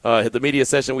Miller. The media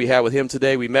session we had with him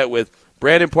today, we met with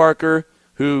Brandon Parker,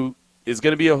 who is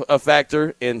going to be a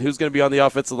factor in who's going to be on the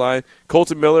offensive line.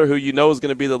 Kolton Miller, who you know is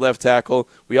going to be the left tackle.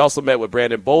 We also met with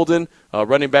Brandon Bolden,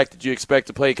 running back that you expect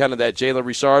to play kind of that Jalen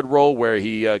Richard role where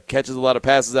he catches a lot of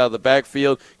passes out of the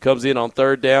backfield, comes in on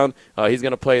third down. He's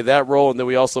going to play that role. And then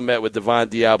we also met with Devon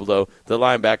Diablo, the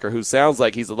linebacker, who sounds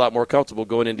like he's a lot more comfortable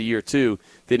going into year 2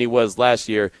 than he was last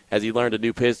year as he learned a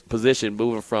new position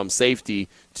moving from safety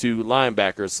to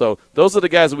linebacker. So those are the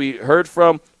guys we heard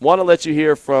from. Want to let you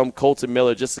hear from Kolton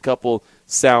Miller, just a couple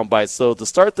sound bites. So to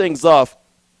start things off,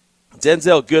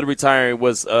 Denzelle Good retiring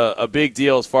was a big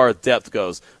deal as far as depth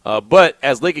goes. But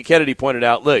as Lincoln Kennedy pointed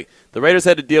out, look, the Raiders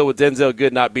had to deal with Denzelle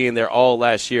Good not being there all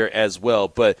last year as well.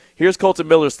 But here's Kolton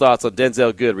Miller's thoughts on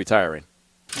Denzelle Good retiring.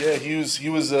 Yeah, he was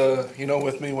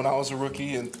with me when I was a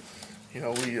rookie, and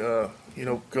we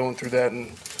going through that,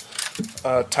 and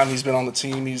time he's been on the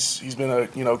team, he's been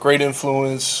a great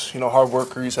influence, hard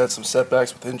worker. He's had some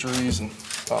setbacks with injuries, and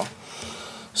I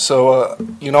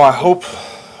hope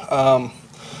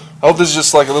this is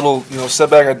just like a little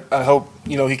setback. I hope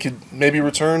he could maybe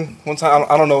return one time.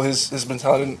 I don't know his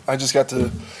mentality. I just got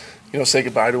to say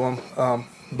goodbye to him.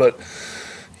 But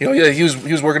he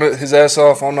was working his ass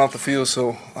off on and off the field.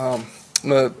 So I'm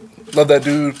gonna love that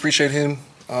dude. Appreciate him.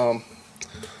 I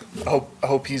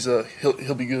hope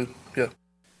he'll be good. Yeah.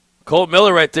 Kolton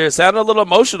Miller right there sounded a little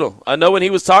emotional. I know when he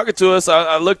was talking to us,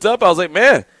 I looked up. I was like,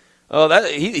 man. Oh,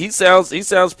 he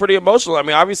sounds pretty emotional. I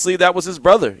mean, obviously that was his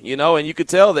brother, and you could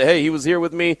tell that, hey, he was here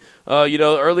with me,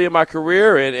 early in my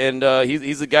career, and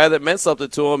he's a guy that meant something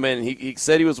to him, and he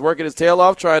said he was working his tail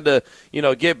off trying to,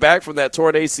 get back from that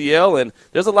torn ACL, and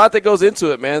there's a lot that goes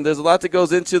into it, man. There's a lot that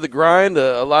goes into the grind,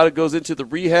 a lot that goes into the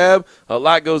rehab, a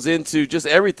lot goes into just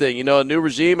everything. A new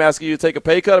regime asking you to take a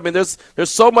pay cut. I mean, there's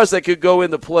so much that could go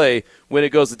into play when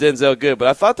it goes to Denzelle Good, but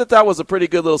I thought that was a pretty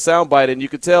good little soundbite, and you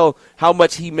could tell how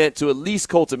much he meant to at least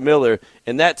Kolton Miller,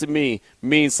 and that to me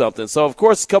means something. So, of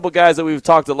course, a couple guys that we've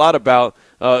talked a lot about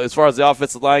as far as the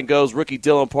offensive line goes, rookie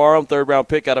Dylan Parham, third-round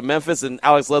pick out of Memphis, and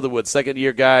Alex Leatherwood,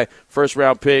 second-year guy,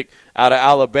 first-round pick out of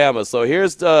Alabama. So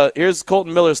here's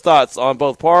Kolton Miller's thoughts on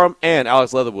both Parham and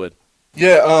Alex Leatherwood.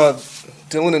 Yeah,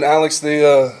 Dylan and Alex,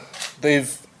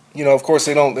 they've of course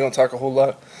they don't talk a whole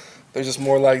lot. They're just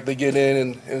more like they get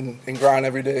in and grind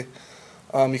every day.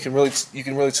 You can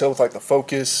really tell with like the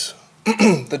focus,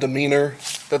 the demeanor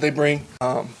that they bring.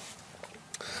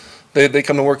 They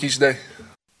come to work each day.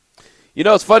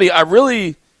 It's funny. I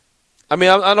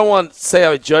don't want to say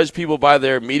I judge people by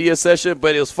their media session,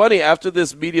 but it was funny after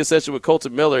this media session with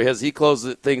Kolton Miller, as he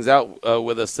closed things out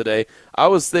with us today, I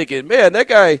was thinking, man, that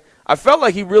guy, I felt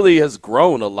like he really has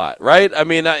grown a lot, right? I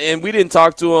mean, and we didn't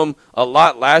talk to him a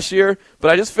lot last year, but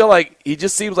I just feel like he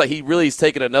just seems like he really has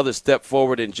taken another step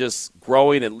forward in just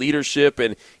growing and leadership,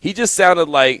 and he just sounded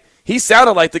like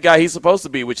the guy he's supposed to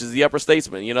be, which is the upper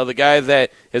statesman, the guy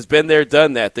that has been there,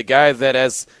 done that, the guy that,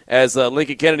 as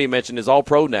Lincoln Kennedy mentioned, is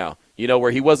all-pro now,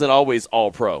 where he wasn't always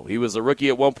all-pro. He was a rookie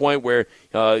at one point where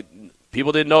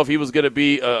people didn't know if he was going to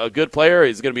be a good player,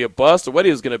 he's going to be a bust, or what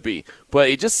he was going to be. But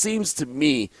it just seems to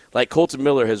me like Kolton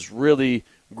Miller has really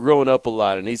grown up a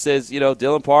lot. And he says,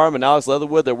 Dylan Parham and Alex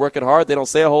Leatherwood, they're working hard. They don't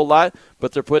say a whole lot,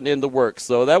 but they're putting in the work.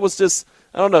 So that was just –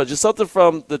 I don't know, just something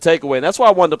from the takeaway. And that's why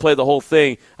I wanted to play the whole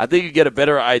thing. I think you get a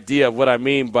better idea of what I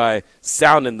mean by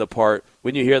sounding the part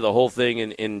when you hear the whole thing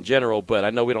in general, but I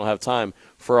know we don't have time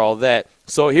for all that.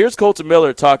 So here's Kolton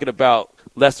Miller talking about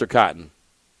Lester Cotton.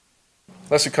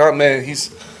 Lester Cotton, man,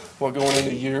 he's going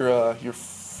into year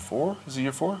 4? Is it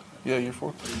year 4? Yeah, year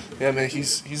 4. Yeah, man,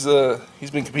 he's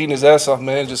been competing his ass off,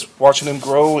 man, just watching him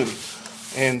grow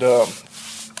and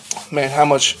man, how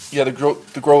much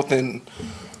the growth in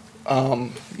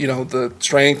the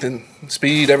strength and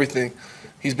speed, everything.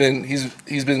 He's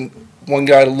been one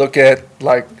guy to look at,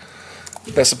 like,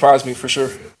 that surprised me for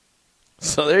sure.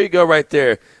 So there you go right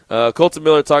there. Kolton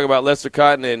Miller talking about Lester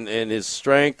Cotton and his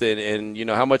strength and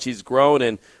how much he's grown,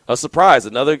 and a surprise.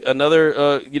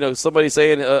 Another somebody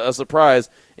saying a surprise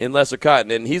in Lester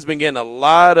Cotton. And he's been getting a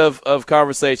lot of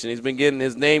conversation. He's been getting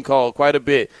his name called quite a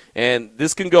bit. And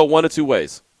this can go one of two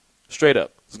ways. Straight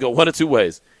up. This can go one of two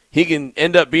ways. He can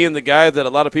end up being the guy that a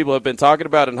lot of people have been talking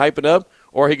about and hyping up,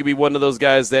 or he could be one of those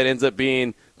guys that ends up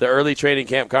being the early training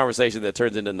camp conversation that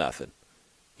turns into nothing.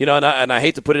 You know, and I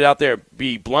hate to put it out there,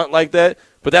 be blunt like that,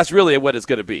 but that's really what it's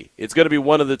going to be. It's going to be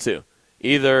one of the two.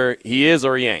 Either he is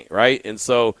or he ain't, right? And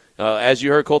so, as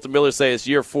you heard Colton Miller say, it's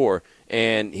year 4,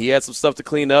 and he had some stuff to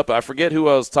clean up. I forget who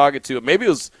I was talking to. Maybe it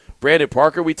was Brandon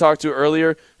Parker we talked to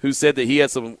earlier, who said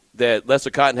that that Lester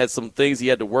Cotton had some things he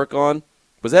had to work on.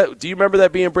 Do you remember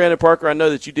that being Brandon Parker? I know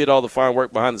that you did all the fine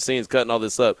work behind the scenes cutting all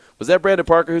this up. Was that Brandon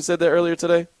Parker who said that earlier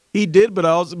today? He did, but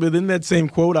in that same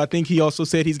quote, I think he also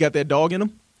said he's got that dog in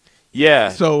him. Yeah.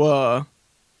 So,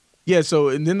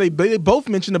 and then they both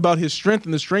mentioned about his strength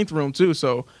in the strength room too.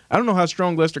 So I don't know how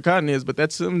strong Lester Cotton is, but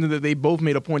that's something that they both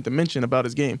made a point to mention about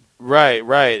his game.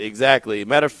 Right, exactly.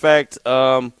 Matter of fact,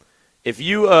 if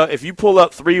you pull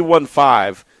up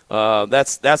 315,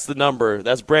 that's the number.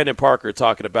 That's Brandon Parker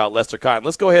talking about Lester Cotton.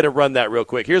 Let's go ahead and run that real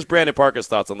quick. Here's Brandon Parker's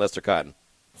thoughts on Lester Cotton.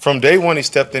 From day one he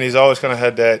stepped in, he's always kind of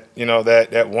had that,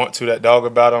 that want to, that dog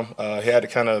about him. He had to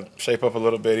kind of shape up a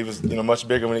little bit. He was, much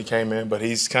bigger when he came in, but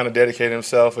he's kind of dedicated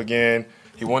himself again.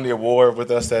 He won the award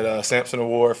with us, that Sampson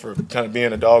Award, for kind of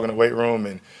being a dog in the weight room,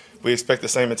 and we expect the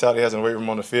same mentality he has in the weight room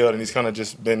on the field, and he's kind of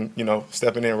just been,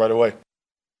 stepping in right away.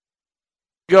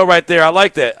 Go right there. I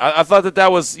like that. I thought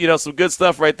that was, some good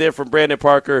stuff right there from Brandon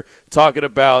Parker talking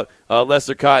about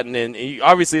Lester Cotton, and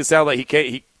obviously it sounded like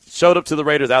he showed up to the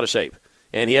Raiders out of shape.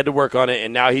 And he had to work on it,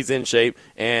 and now he's in shape,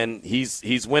 and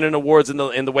he's winning awards in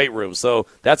the weight room. So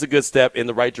that's a good step in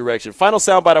the right direction. Final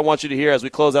soundbite I want you to hear as we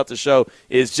close out the show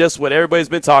is just what everybody's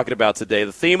been talking about today.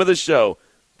 The theme of the show,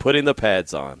 putting the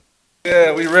pads on.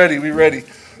 Yeah, we ready.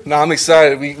 No, I'm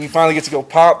excited. We finally get to go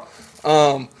pop.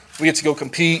 We get to go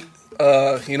compete.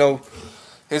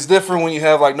 It's different when you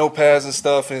have like no pads and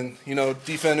stuff, and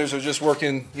defenders are just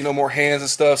working more hands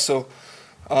and stuff. So.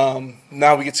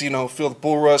 Now we get to, feel the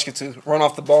bull rush, get to run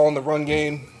off the ball in the run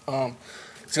game.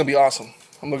 It's going to be awesome.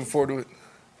 I'm looking forward to it.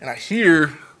 And I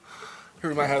hear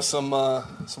we might have some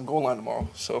goal line tomorrow.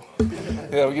 So,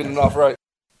 yeah, we're getting it off right.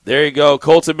 There you go.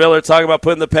 Colton Miller talking about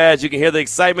putting the pads. You can hear the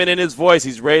excitement in his voice.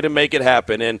 He's ready to make it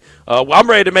happen. And I'm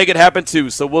ready to make it happen,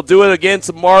 too. So we'll do it again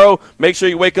tomorrow. Make sure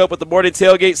you wake up with the morning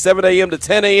tailgate, 7 a.m. to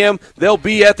 10 a.m. They'll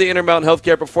be at the Intermountain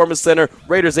Healthcare Performance Center,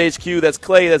 Raiders HQ. That's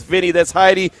Clay, that's Vinny, that's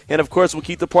Heidi. And, of course, we'll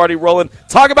keep the party rolling.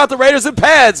 Talk about the Raiders and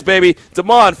pads, baby.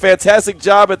 Damon, fantastic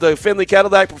job at the Finley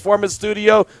Cadillac Performance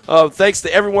Studio. Thanks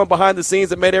to everyone behind the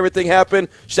scenes that made everything happen.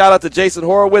 Shout out to Jason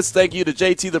Horowitz. Thank you to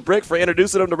JT the Brick for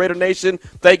introducing him to Raider Nation.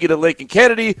 Thank you to Lincoln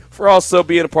Kennedy for also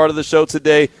being a part of the show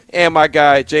today, and my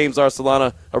guy James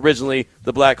Arcelana, originally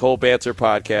the Black Hole Banter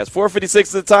podcast.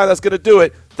 4:56 at the time. That's going to do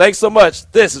it. Thanks so much.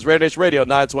 This is Raider Nation Radio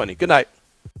 920. Good night.